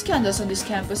series of scandals on this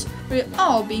campus, we're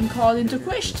all being called into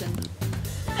question.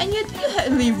 And yet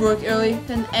you leave work early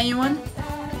than anyone.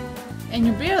 And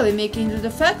you barely make it into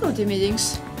the faculty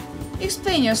meetings.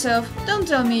 Explain yourself, don't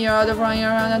tell me you're out of running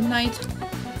around at night.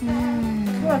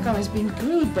 Kawakami is being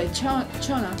groomed by Chona.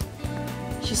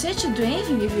 She said she'd do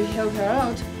anything if you help her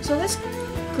out, so let's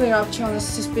clear up Chona's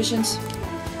suspicions.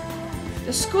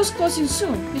 The school's closing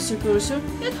soon, Mr. Kurusu.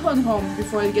 Get on home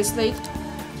before it gets late.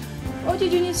 Or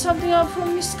did you need something up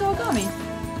from Miss Kawagami?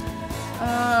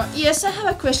 Yes, I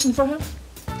have a question for her.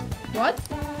 What?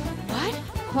 What?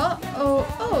 Huh?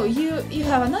 Oh, you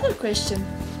have another question.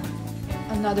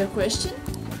 Another question?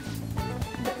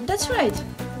 That's right.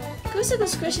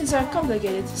 Kusaka's questions are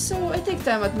complicated, so I take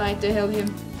time at night to help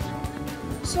him.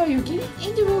 So you're giving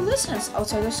individual lessons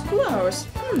outside of school hours?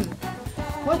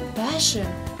 What passion!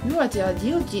 You are the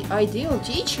ideal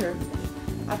teacher.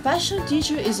 A passionate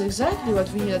teacher is exactly what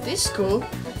we need at this school.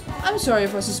 I'm sorry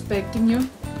for suspecting you.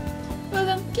 Well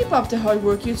then, keep up the hard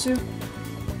work, you two.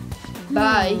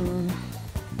 Bye.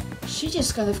 She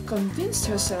just kind of convinced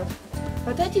herself,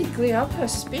 but that did clear up her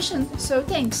suspicion, so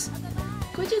thanks.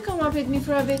 Could you come up with me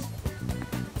for a bit?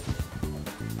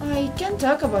 I can't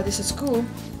talk about this at school.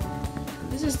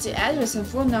 This is the address and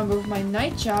phone number of my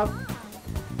night job.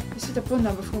 This is the phone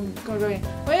number from Kawagami.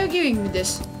 Why are you giving me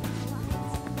this?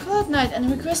 Call at night and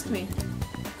request me.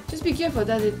 Just be careful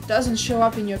that it doesn't show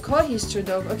up in your call history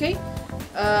though, okay?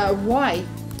 Why?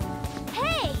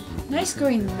 Hey! Nice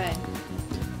going, man.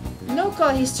 No call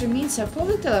history means a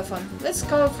public telephone. Let's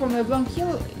call from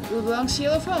LeBlanc's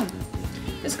yellow phone.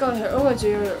 Let's call her over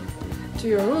to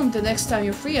your room the next time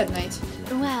you're free at night.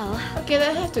 Well... Okay,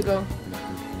 I have to go.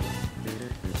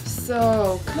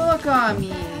 So,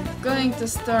 Kawagami, going to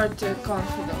start to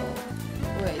confidant.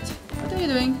 Wait, what are you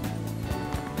doing?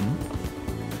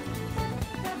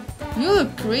 You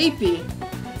look creepy.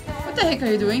 What the heck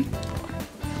are you doing?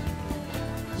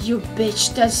 You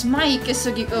bitch, that's my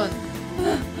Ikesugi-kun.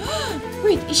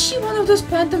 Wait, is she one of those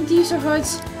phantom thieves or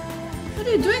hearts? What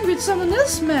are you doing with someone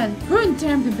else, man? Run,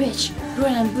 Termpy bitch.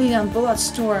 Run and bleed on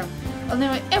Bloodstorm. I'll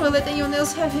never ever let anyone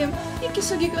else have him.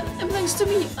 Ikesugi-kun belongs to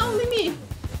me, only me.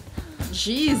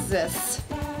 Jesus.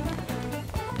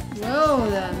 Well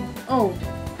then. Oh,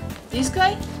 this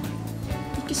guy?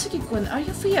 Ikesugi-kun, are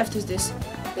you free after this?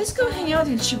 Let's go hang out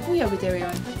in Shibuya with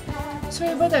everyone.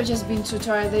 Sorry, but I've just been too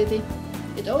tired lately.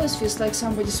 It always feels like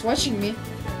somebody's watching me.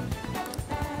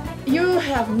 You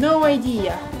have no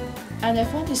idea. And I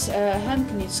found this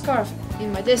hand-knit scarf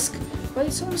in my desk, but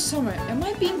it's almost summer. Am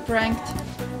I being pranked?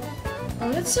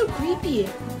 Oh, that's so creepy.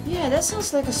 Yeah, that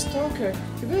sounds like a stalker.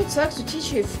 It really sucks to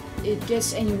teach you if it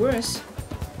gets any worse.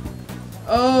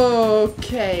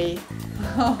 Okay.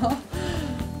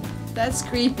 That's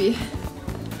creepy.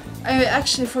 I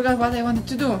actually forgot what I wanted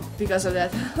to do because of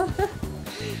that.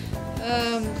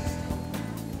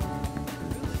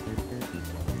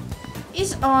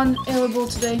 Is Ann available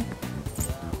today?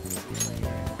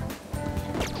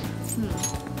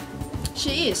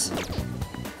 She is.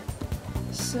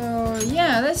 So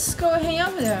yeah, let's go hang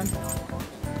out with her.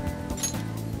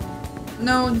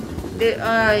 No,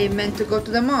 I meant to go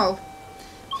to the mall.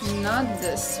 Not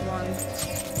this one.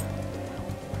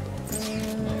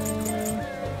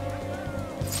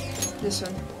 This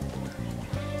one.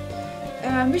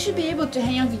 We should be able to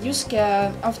hang out with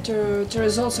Yusuke after the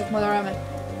results of Madarame.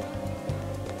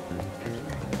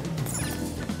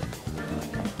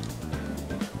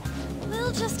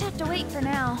 We'll just have to wait for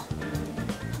now.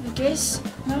 I guess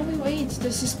now we wait.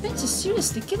 The suspense is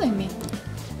seriously killing me.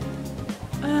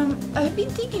 I've been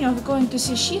thinking of going to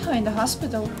see Shiho in the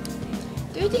hospital.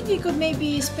 Do you think we could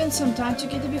maybe spend some time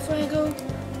together before I go?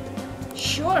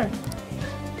 Sure.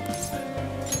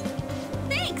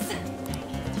 Thanks!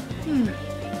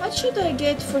 What should I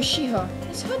get for Shiho?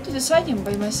 It's hard to decide him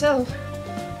by myself.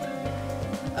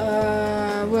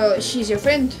 Well, she's your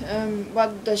friend.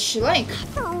 What does she like?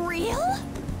 For real?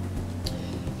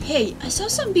 Hey, I saw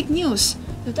some big news.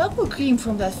 The double cream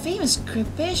from that famous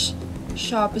crepe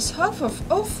shop is half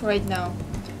off right now.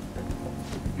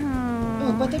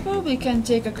 Oh, but I probably can't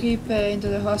take a crepe into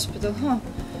the hospital, huh?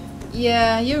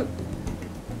 Yeah,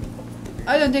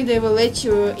 I don't think they will let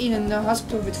you in the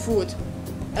hospital with food.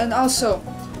 And also,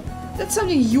 that's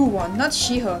something you want, not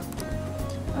Shiho.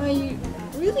 I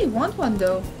really want one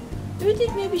though. Do you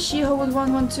think maybe Shiho would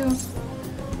want one too?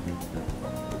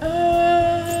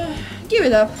 Give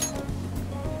it up.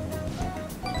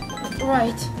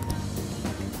 Right.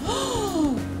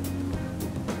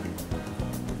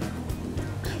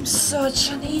 I'm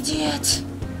such an idiot.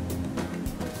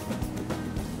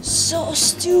 So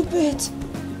stupid.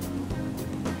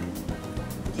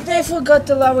 Did I forget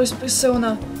the lover's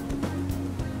persona?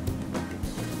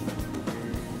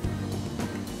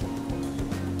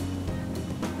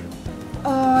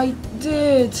 I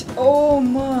did. Oh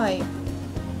my.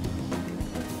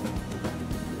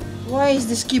 Why is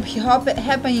this keep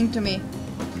happening to me?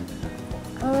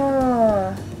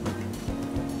 Oh.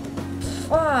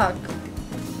 Fuck.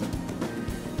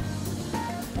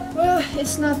 Well,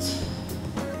 it's not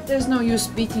there's no use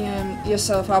beating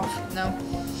yourself up now.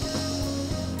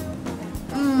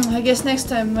 I guess next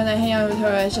time when I hang out with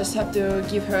her, I just have to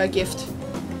give her a gift.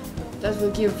 That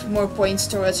will give more points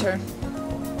towards her.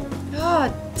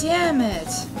 Ah, damn it!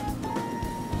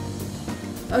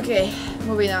 Okay,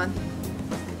 moving on.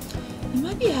 It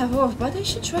might be half off, but I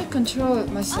should try control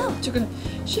myself.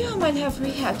 She might have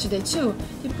rehab today too.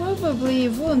 They probably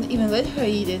won't even let her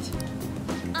eat it.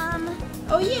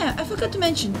 Oh yeah, I forgot to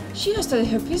mention. She has started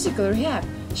her physical rehab.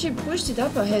 She pushed it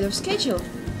up ahead of schedule.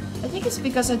 I think it's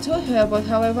because I told her about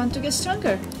how I want to get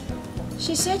stronger.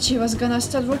 She said she was gonna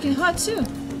start working hard too.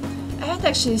 I haven't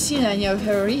actually seen any of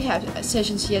her rehab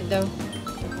sessions yet though.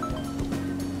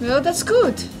 Well, that's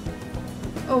good.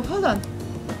 Oh, hold on.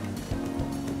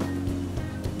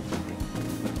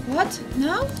 What?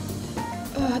 Now?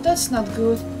 Oh, that's not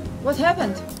good. What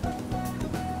happened?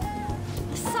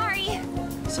 Sorry.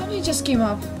 Something just came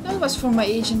up. That was from my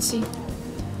agency.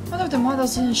 One of the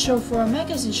models didn't show for a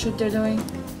magazine shoot they're doing.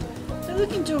 They're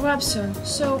looking to wrap soon,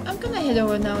 so I'm gonna head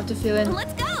over now to fill in.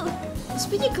 Let's go. It's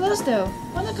pretty close though.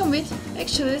 Wanna come with?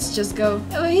 Actually, let's just go.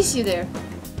 I will race you there.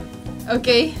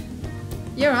 Okay.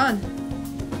 You're on.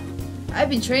 I've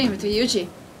been training with Ryuji.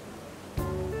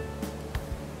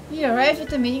 We arrive at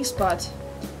the meeting spot.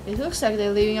 It looks like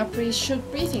they're leaving a pretty short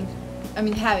briefing.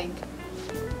 having.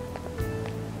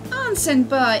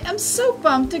 Senpai, I'm so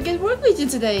pumped to get work with you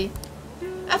today.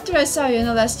 After I saw you in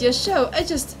the last year's show, I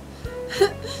just...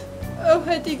 oh,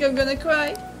 I think I'm gonna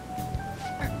cry.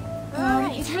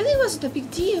 It really wasn't a big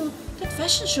deal. That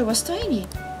fashion show was tiny.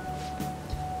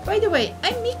 By the way,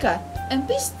 I'm Mika, and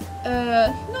please,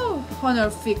 no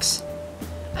honorifics.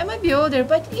 I might be older,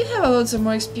 but you have loads of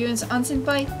more experience,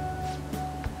 Senpai.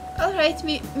 Alright,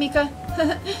 Mika.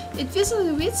 It feels a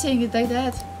little weird saying it like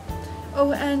that.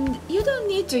 Oh, and you don't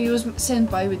need to use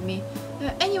senpai with me.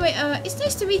 Anyway, it's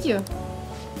nice to meet you.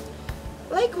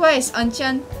 Likewise,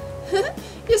 An-chan.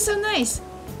 You're so nice.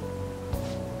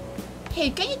 Hey,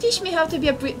 can you teach me how to be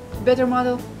a better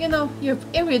model? You know, your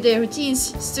everyday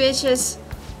routines, stretches.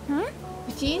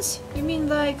 Routines? You mean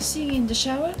like singing in the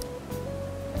shower?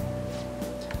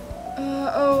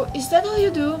 Oh, is that all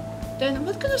you do? Then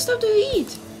what kind of stuff do you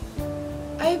eat?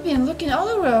 I've been looking all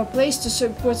over our place to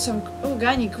support some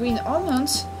organic green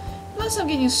almonds. Plus I'm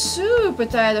getting super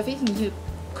tired of eating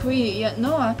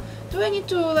quinoa. Do I need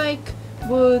to like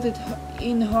boil it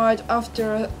in hard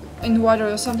after in water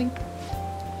or something?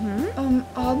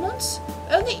 Almonds?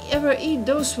 I only ever eat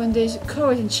those when they're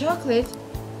covered in chocolate.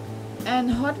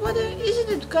 And hot water? Isn't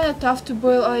it kinda tough to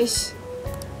boil ice?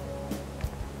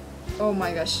 Oh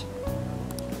my gosh.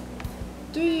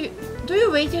 Do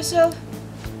you weigh yourself?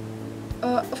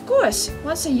 Of course,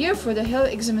 once a year for the health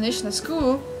examination at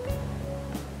school.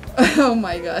 Oh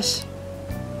my gosh.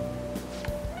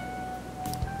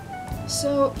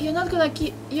 So you're gonna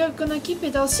keep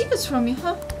it all secrets from me,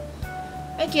 huh?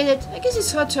 I get it. I guess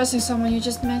it's hard trusting someone you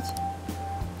just met.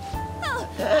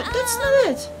 That's not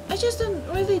it. I just don't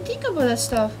really think about that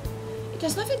stuff. It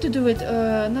has nothing to do with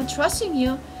not trusting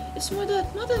you. It's more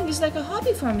that modeling is like a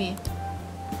hobby for me.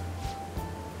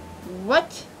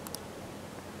 What?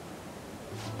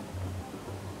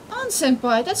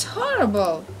 Senpai, that's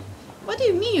horrible. What do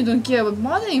you mean you don't care about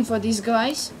modeling for these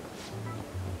guys?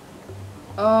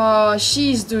 Oh,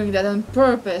 she's doing that on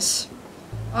purpose.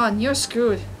 You're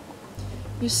screwed.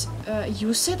 You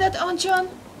said that, An-chan?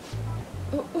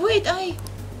 Wait, I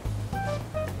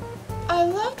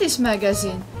love this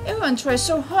magazine. Everyone tries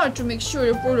so hard to make sure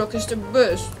your product is the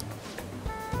best.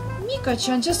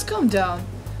 Mika-chan, just calm down.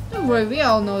 Don't worry, we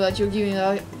all know that you're giving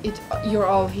it your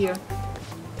all here.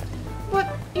 But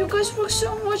you guys work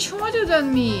so much harder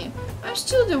than me. I'm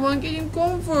still the one getting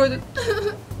comfort.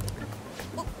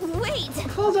 Wait!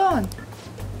 Hold on.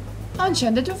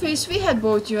 An-chan, the truth is, we had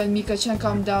both you and Mika-chan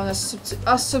come down as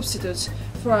substitutes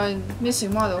for a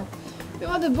missing model. We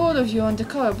wanted both of you on the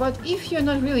cover, but if you're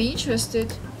not really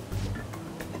interested...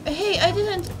 Hey, I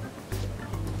didn't...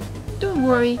 Don't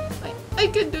worry, I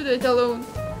can do that alone.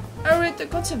 I read the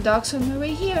concept docs on my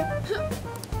way here.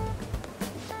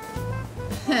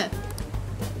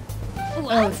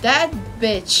 Oh, that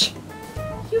bitch!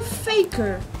 You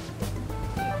faker!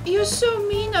 You're so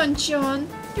mean, An-chan.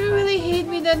 You really hate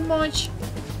me that much.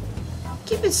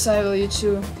 Keep it civil, you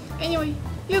two. Anyway,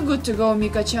 you're good to go,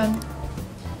 Mika-chan.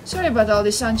 Sorry about all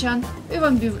this, An-chan. We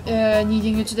won't be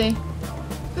needing you today.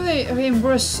 We'll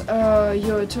reimburse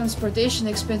your transportation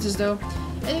expenses though,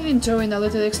 and even throw in a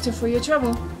little extra for your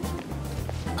trouble.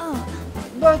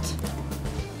 But...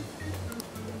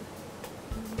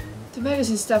 the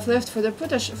magazine staff left for the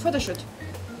photoshoot.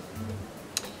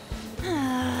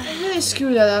 I really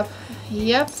screwed that up.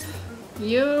 Yep.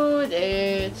 You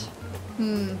did.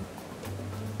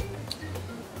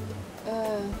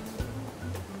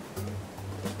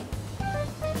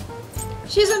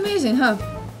 She's amazing, huh?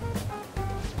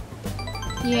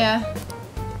 Yeah.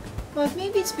 But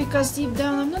maybe it's because deep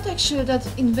down I'm not actually that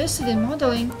invested in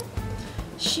modeling.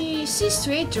 She sees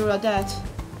straight through that.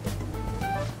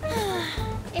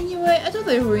 Anyway, I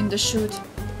totally ruined the shoot.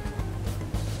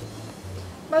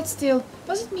 But still,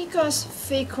 wasn't Mika's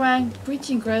fake rank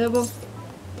pretty incredible?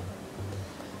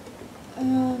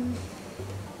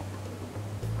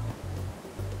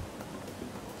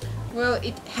 Well,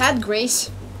 it had grace.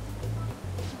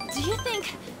 Do you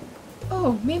think...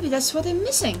 Oh, maybe that's what I'm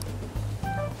missing.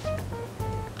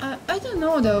 I don't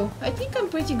know though. I think I'm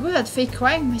pretty good at fake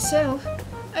crying myself.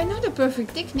 I know the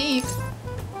perfect technique.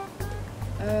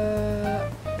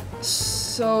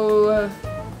 So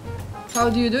how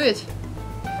do you do it?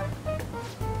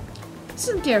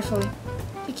 Listen carefully.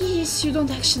 The key is you don't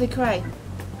actually cry.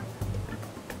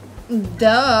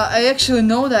 Duh, I actually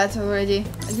know that already.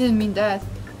 I didn't mean that.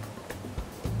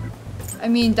 I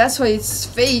mean, that's why it's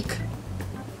fake.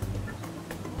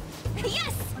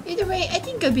 Yes! Either way, I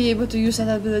think I'll be able to use that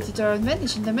ability to our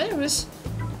advantage in the metaverse.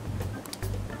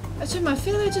 I turn my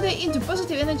failure today into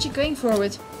positive energy going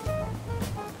forward.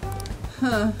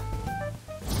 Huh.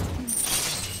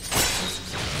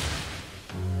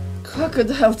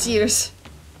 Crocodile tears.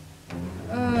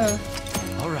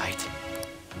 All right.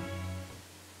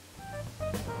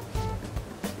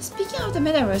 Speaking of the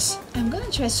metaverse, I'm gonna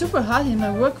try super hard in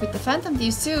my work with the Phantom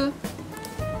Thieves too.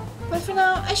 But for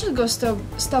now, I should go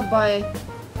stop by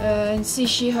and see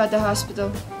Shiha at the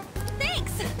hospital.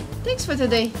 Thanks! Thanks for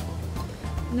today.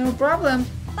 No problem.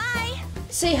 Bye!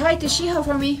 Say hi to Shiha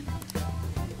for me.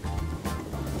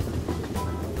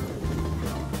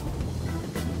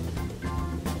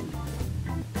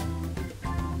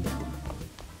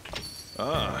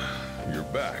 Ah, you're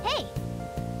back. Hey!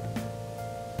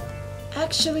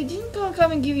 Actually, didn't Call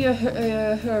come and give you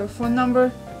her phone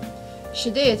number?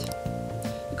 She did.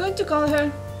 You're going to call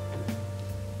her?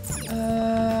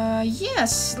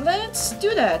 Yes, let's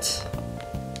do that.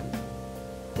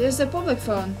 There's the public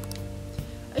phone.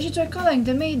 I should try calling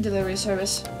the maid delivery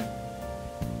service.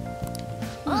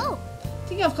 Oh!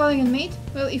 Thinking of calling a maid?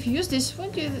 Well, if you use this,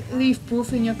 won't you leave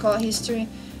proof in your call history?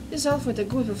 This is all for the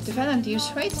good of the Phantom Thieves,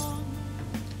 right?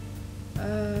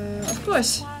 Of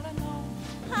course.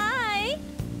 Hi!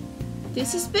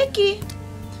 This is Becky.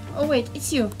 Oh wait,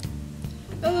 it's you.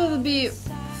 Well, it'll be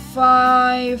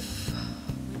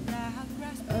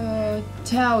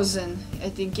 5,000, I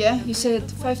think. Yeah, you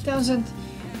said 5,000.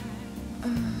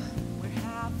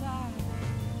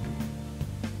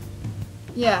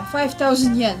 Yeah,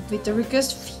 5,000 yen with the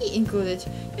request fee included.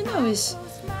 You know, is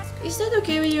that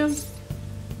okay with you?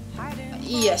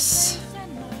 Yes.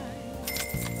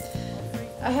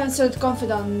 I haven't started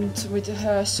confident with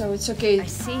her, so it's okay. I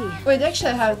see. Wait,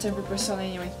 actually I have a temporary persona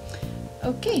anyway.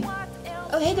 Okay,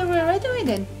 I'll head over right away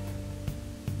then.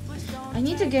 I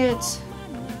need to get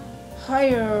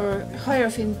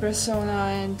Hierophant persona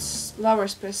and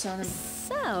Lover's persona.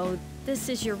 So, this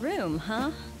is your room,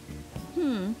 huh?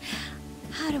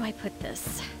 How do I put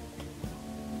this?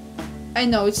 I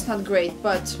know it's not great,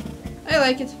 but I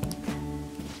like it.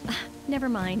 Never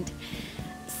mind.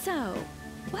 So,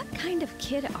 what kind of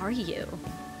kid are you?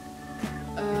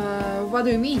 What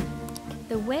do you mean?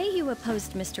 The way you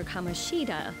opposed Mr.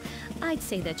 Kamoshida, I'd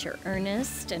say that you're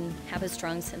earnest and have a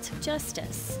strong sense of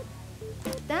justice.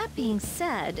 That being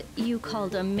said, you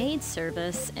called a maid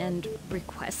service and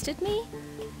requested me?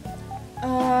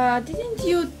 Didn't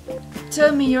you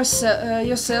tell me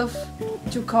yourself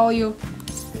to call you?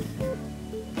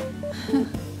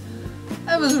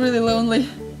 I was really lonely.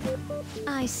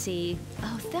 I see.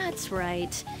 Oh, that's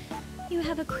right. You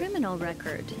have a criminal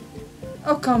record.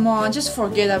 Oh, come on, just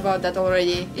forget about that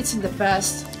already. It's in the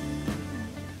past.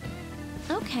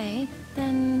 Okay,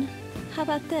 then how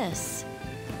about this?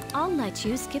 I'll let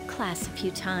you skip class a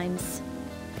few times.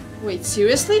 Wait,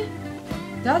 seriously?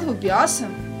 That would be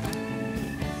awesome.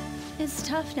 It's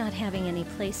tough not having any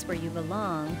place where you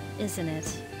belong, isn't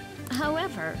it?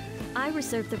 However, I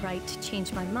reserve the right to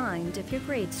change my mind if your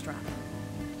grades drop.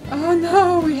 Oh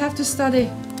no, we have to study.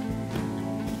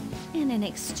 In an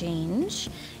exchange,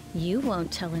 you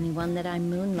won't tell anyone that I'm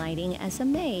moonlighting as a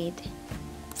maid.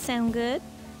 Sound good?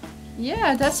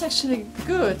 Yeah, that's actually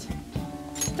good.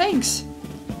 Thanks.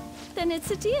 Then it's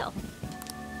a deal.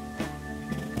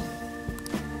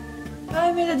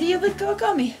 I made a deal with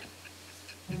Kawakami.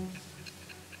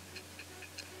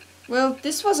 Well,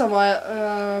 this was a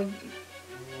while.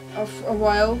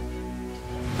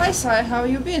 Hi, Sai, how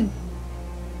you been?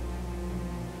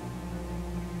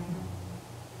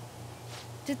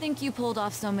 To think you pulled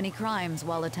off so many crimes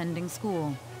while attending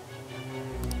school.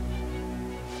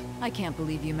 I can't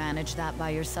believe you managed that by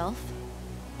yourself.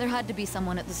 There had to be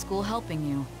someone at the school helping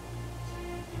you.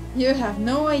 You have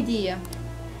no idea.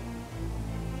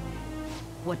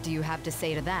 What do you have to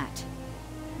say to that?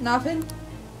 Nothing?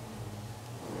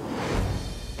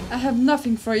 I have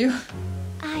nothing for you.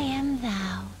 I am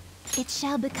thou. It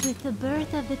shall become with the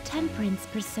birth of the temperance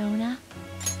persona.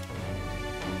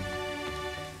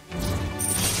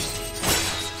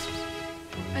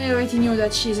 I already knew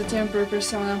that she's a temper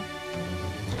persona.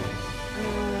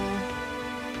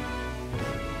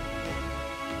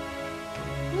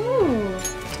 Ooh,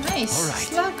 nice. All right.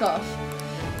 Slack off.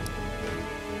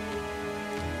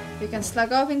 You can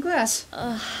slack off in class.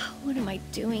 What am I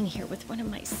doing here with one of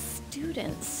my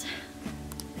students?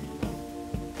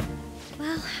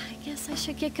 Well, I guess I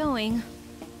should get going.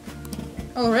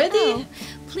 Already? Oh,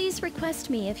 please request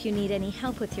me if you need any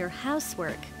help with your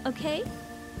housework, okay?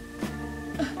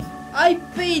 I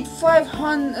paid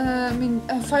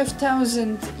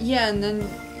 5,000 yen and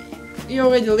you're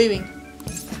already leaving.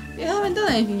 You haven't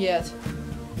done anything yet.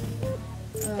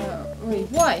 Wait,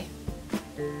 why?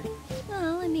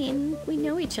 Well, I mean, we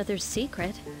know each other's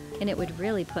secret, and it would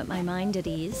really put my mind at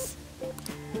ease.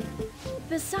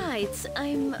 Besides,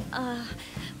 I'm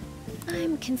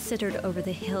considered over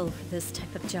the hill for this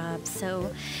type of job,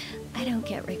 so I don't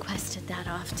get requested that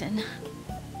often.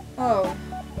 Oh.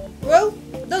 Well,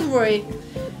 don't worry.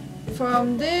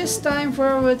 From this time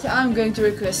forward, I'm going to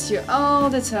request you all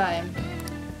the time.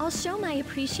 I'll show my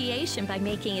appreciation by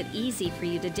making it easy for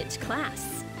you to ditch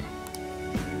class.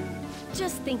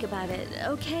 Just think about it,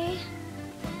 okay?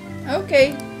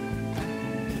 Okay.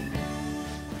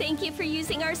 Thank you for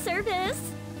using our service.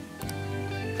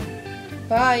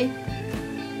 Bye.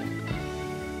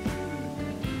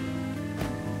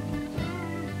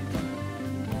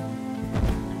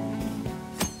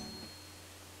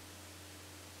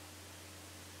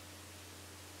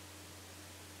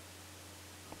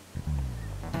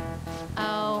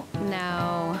 Oh,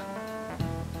 no.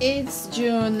 It's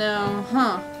June now,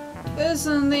 huh?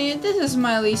 Personally, this is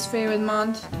my least favorite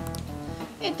month.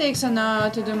 It takes an hour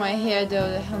to do my hair due to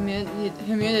the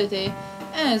humidity,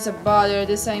 and it's a bother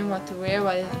deciding what to wear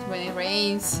when it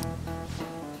rains.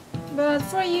 But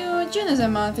for you, June is a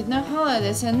month with no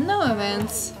holidays and no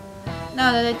events.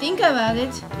 Now that I think about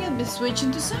it, you'll be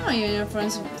switching to summer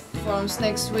uniforms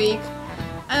next week.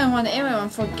 I don't want everyone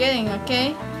forgetting,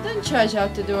 okay? Don't charge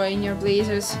out the door in your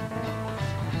blazers.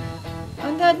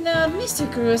 On that note, Mr.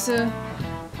 Caruso.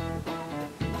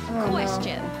 Oh,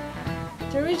 Question. No.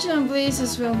 The original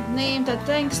blazers were named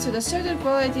thanks to the certain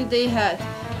quality they had.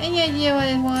 Any idea what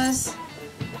it was?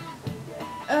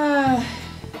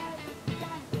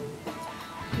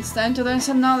 It's time to learn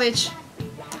some knowledge.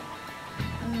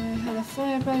 I had a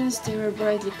fire patterns, they were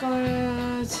brightly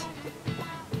colored.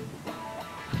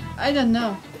 I don't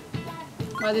know.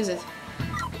 What is it?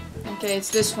 Okay, it's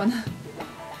this one.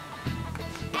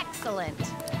 Excellent.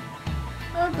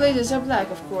 Our blazers are black,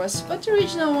 of course, but the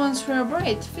original ones were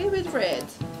bright, filled with red.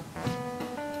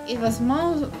 It was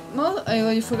I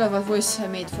already forgot what voice I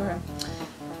made for her.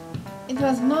 It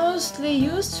was mostly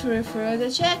used to refer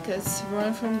to jackets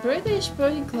worn from British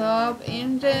Sporting Club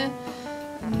in the...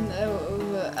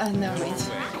 no,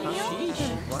 wait.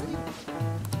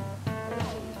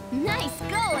 Nice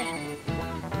going!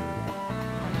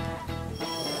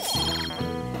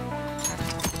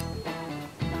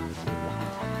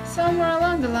 Somewhere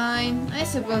along the line, I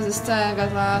suppose the style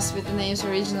got lost with the name's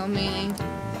original meaning.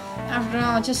 After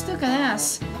all, it just took an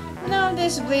ass.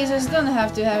 Nowadays blazers don't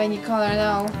have to have any color at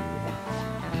all.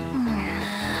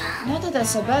 Not that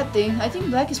that's a bad thing, I think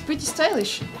black is pretty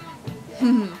stylish.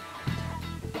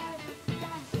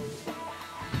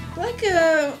 Black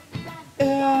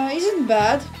isn't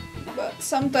bad, but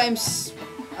sometimes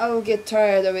I'll get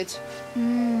tired of it.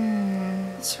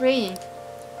 It's raining.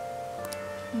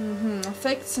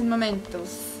 Effects and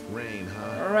mementos. Rain,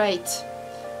 huh? Right.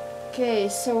 Okay,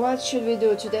 so what should we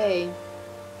do today?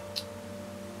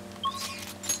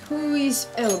 Who is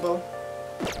available?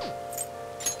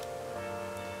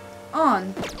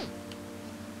 On.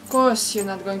 Of course you're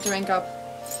not going to rank up.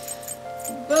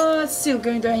 But still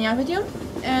going to hang out with you.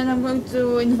 And I'm going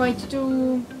to invite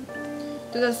you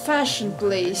to that fashion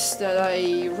place that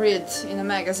I read in a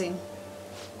magazine.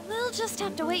 We'll just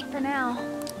have to wait for now.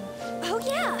 Oh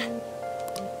yeah!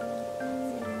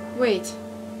 Wait.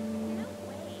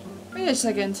 Wait a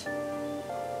second.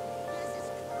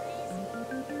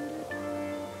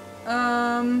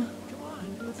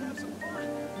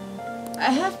 I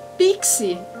have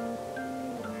Pixie.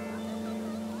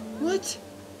 What?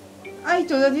 I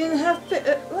thought I didn't have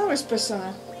Laura's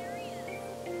persona.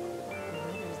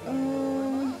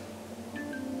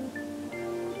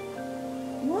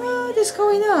 What is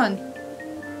going on?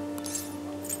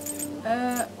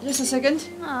 Just a second.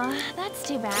 Aw, that's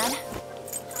too bad.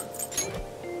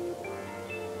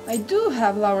 I do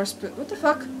have Laura's what the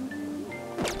fuck?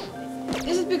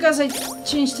 Is it because I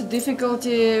changed the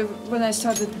difficulty when I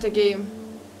started the game?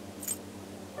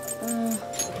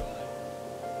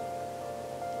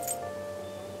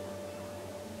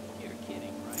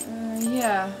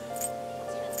 Yeah.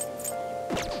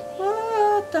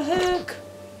 What the heck?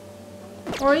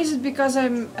 Or is it because I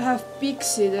have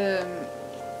Pixie, the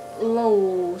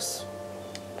low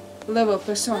level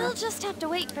persona? We'll just have to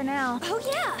wait for now. Oh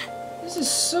yeah! This is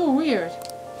so weird.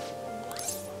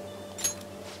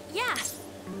 Yeah!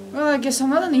 Well, I guess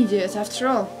I'm not an idiot after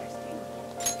all.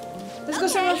 Let's go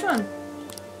somewhere fun.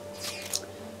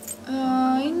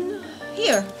 In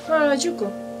here, for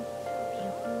Harajuku.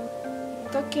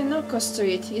 Takenoko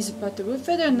Street is but the roof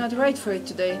weather not right for it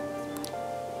today.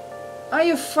 Are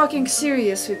you fucking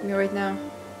serious with me right now?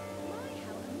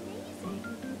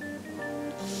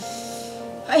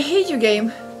 I hate you,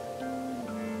 game.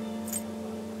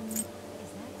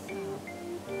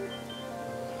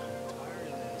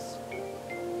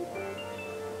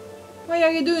 Why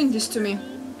are you doing this to me?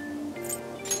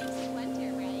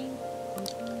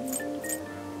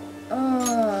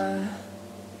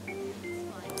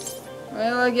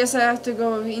 Well, I guess I have to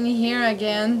go in here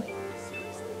again.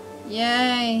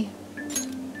 Yay.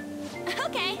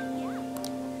 Okay.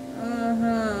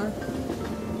 Uh-huh.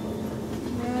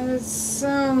 That's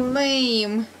so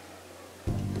lame.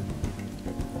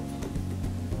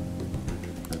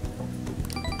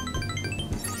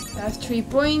 I have 3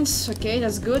 points. Okay,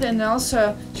 that's good. And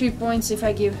also 3 points if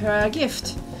I give her a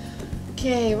gift.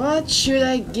 Okay, what should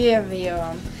I give you?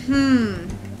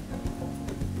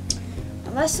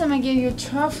 Last time I gave you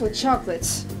truffle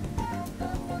chocolates.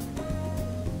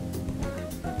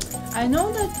 I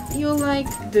know that you like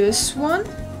this one,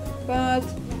 but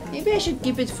maybe I should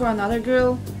keep it for another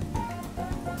girl.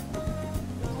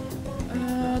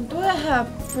 Do I have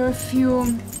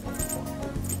perfume?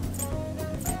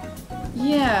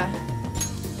 Yeah.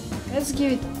 Let's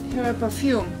give her a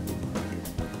perfume.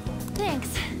 Thanks.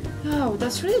 Oh,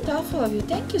 that's really thoughtful of you.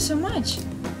 Thank you so much.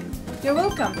 You're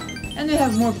welcome. And we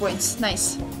have more points.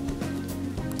 Nice.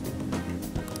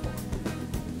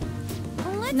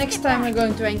 Next time we're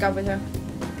going to rank up with her.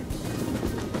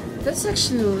 That's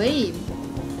actually lame.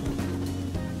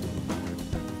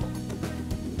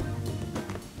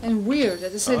 And weird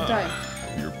at the same time.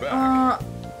 You're back.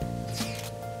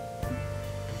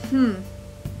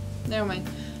 Never mind.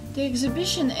 The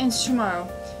exhibition ends tomorrow.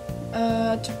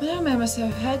 Tomorrow must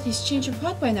have had his change of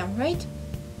heart by now, right?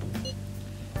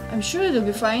 I'm sure it'll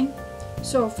be fine.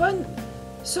 So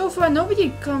far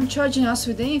nobody come charging us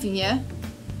with anything, yeah?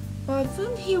 But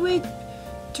wouldn't he wait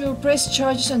to press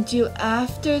charges until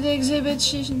after the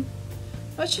exhibition?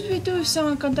 What should we do if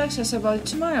someone contacts us about it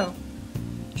tomorrow?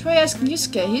 Try asking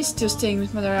Yusuke, he's still staying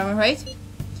with Madarama, right?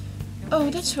 Oh,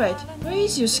 that's right. Where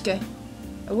is Yusuke?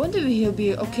 I wonder if he'll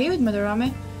be okay with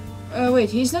Madarame. Wait,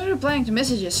 he's not replying to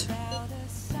messages.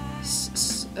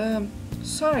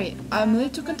 Sorry, I'm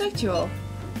late to contact you all.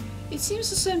 It seems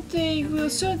the same thing will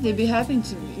certainly be happening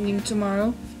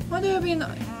tomorrow.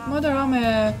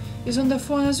 Madarame is on the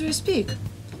phone as we speak.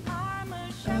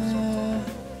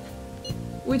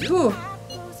 With who?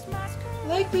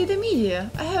 Likely the media.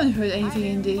 I haven't heard anything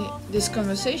in this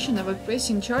conversation about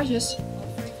pressing charges.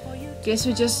 Guess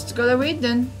we just gotta wait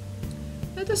then.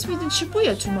 Let us meet in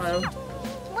Shibuya tomorrow.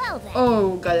 Well then.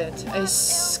 Oh, got it. I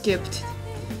skipped.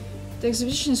 The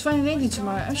exhibition is finally ending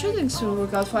tomorrow. I'm sure things will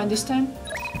work out fine this time.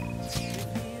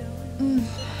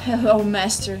 Hello,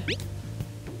 Master.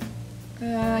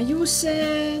 You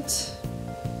said...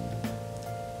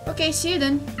 Okay, see you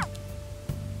then.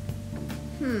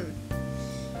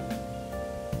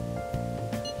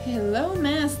 Hello,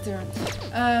 Master.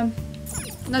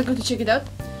 Not going to check it out,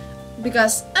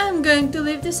 because I'm going to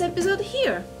leave this episode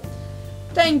here.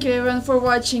 Thank you everyone for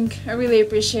watching, I really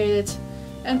appreciate it.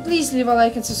 And please leave a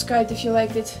like and subscribe if you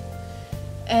liked it.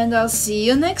 And I'll see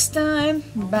you next time.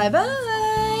 Bye bye!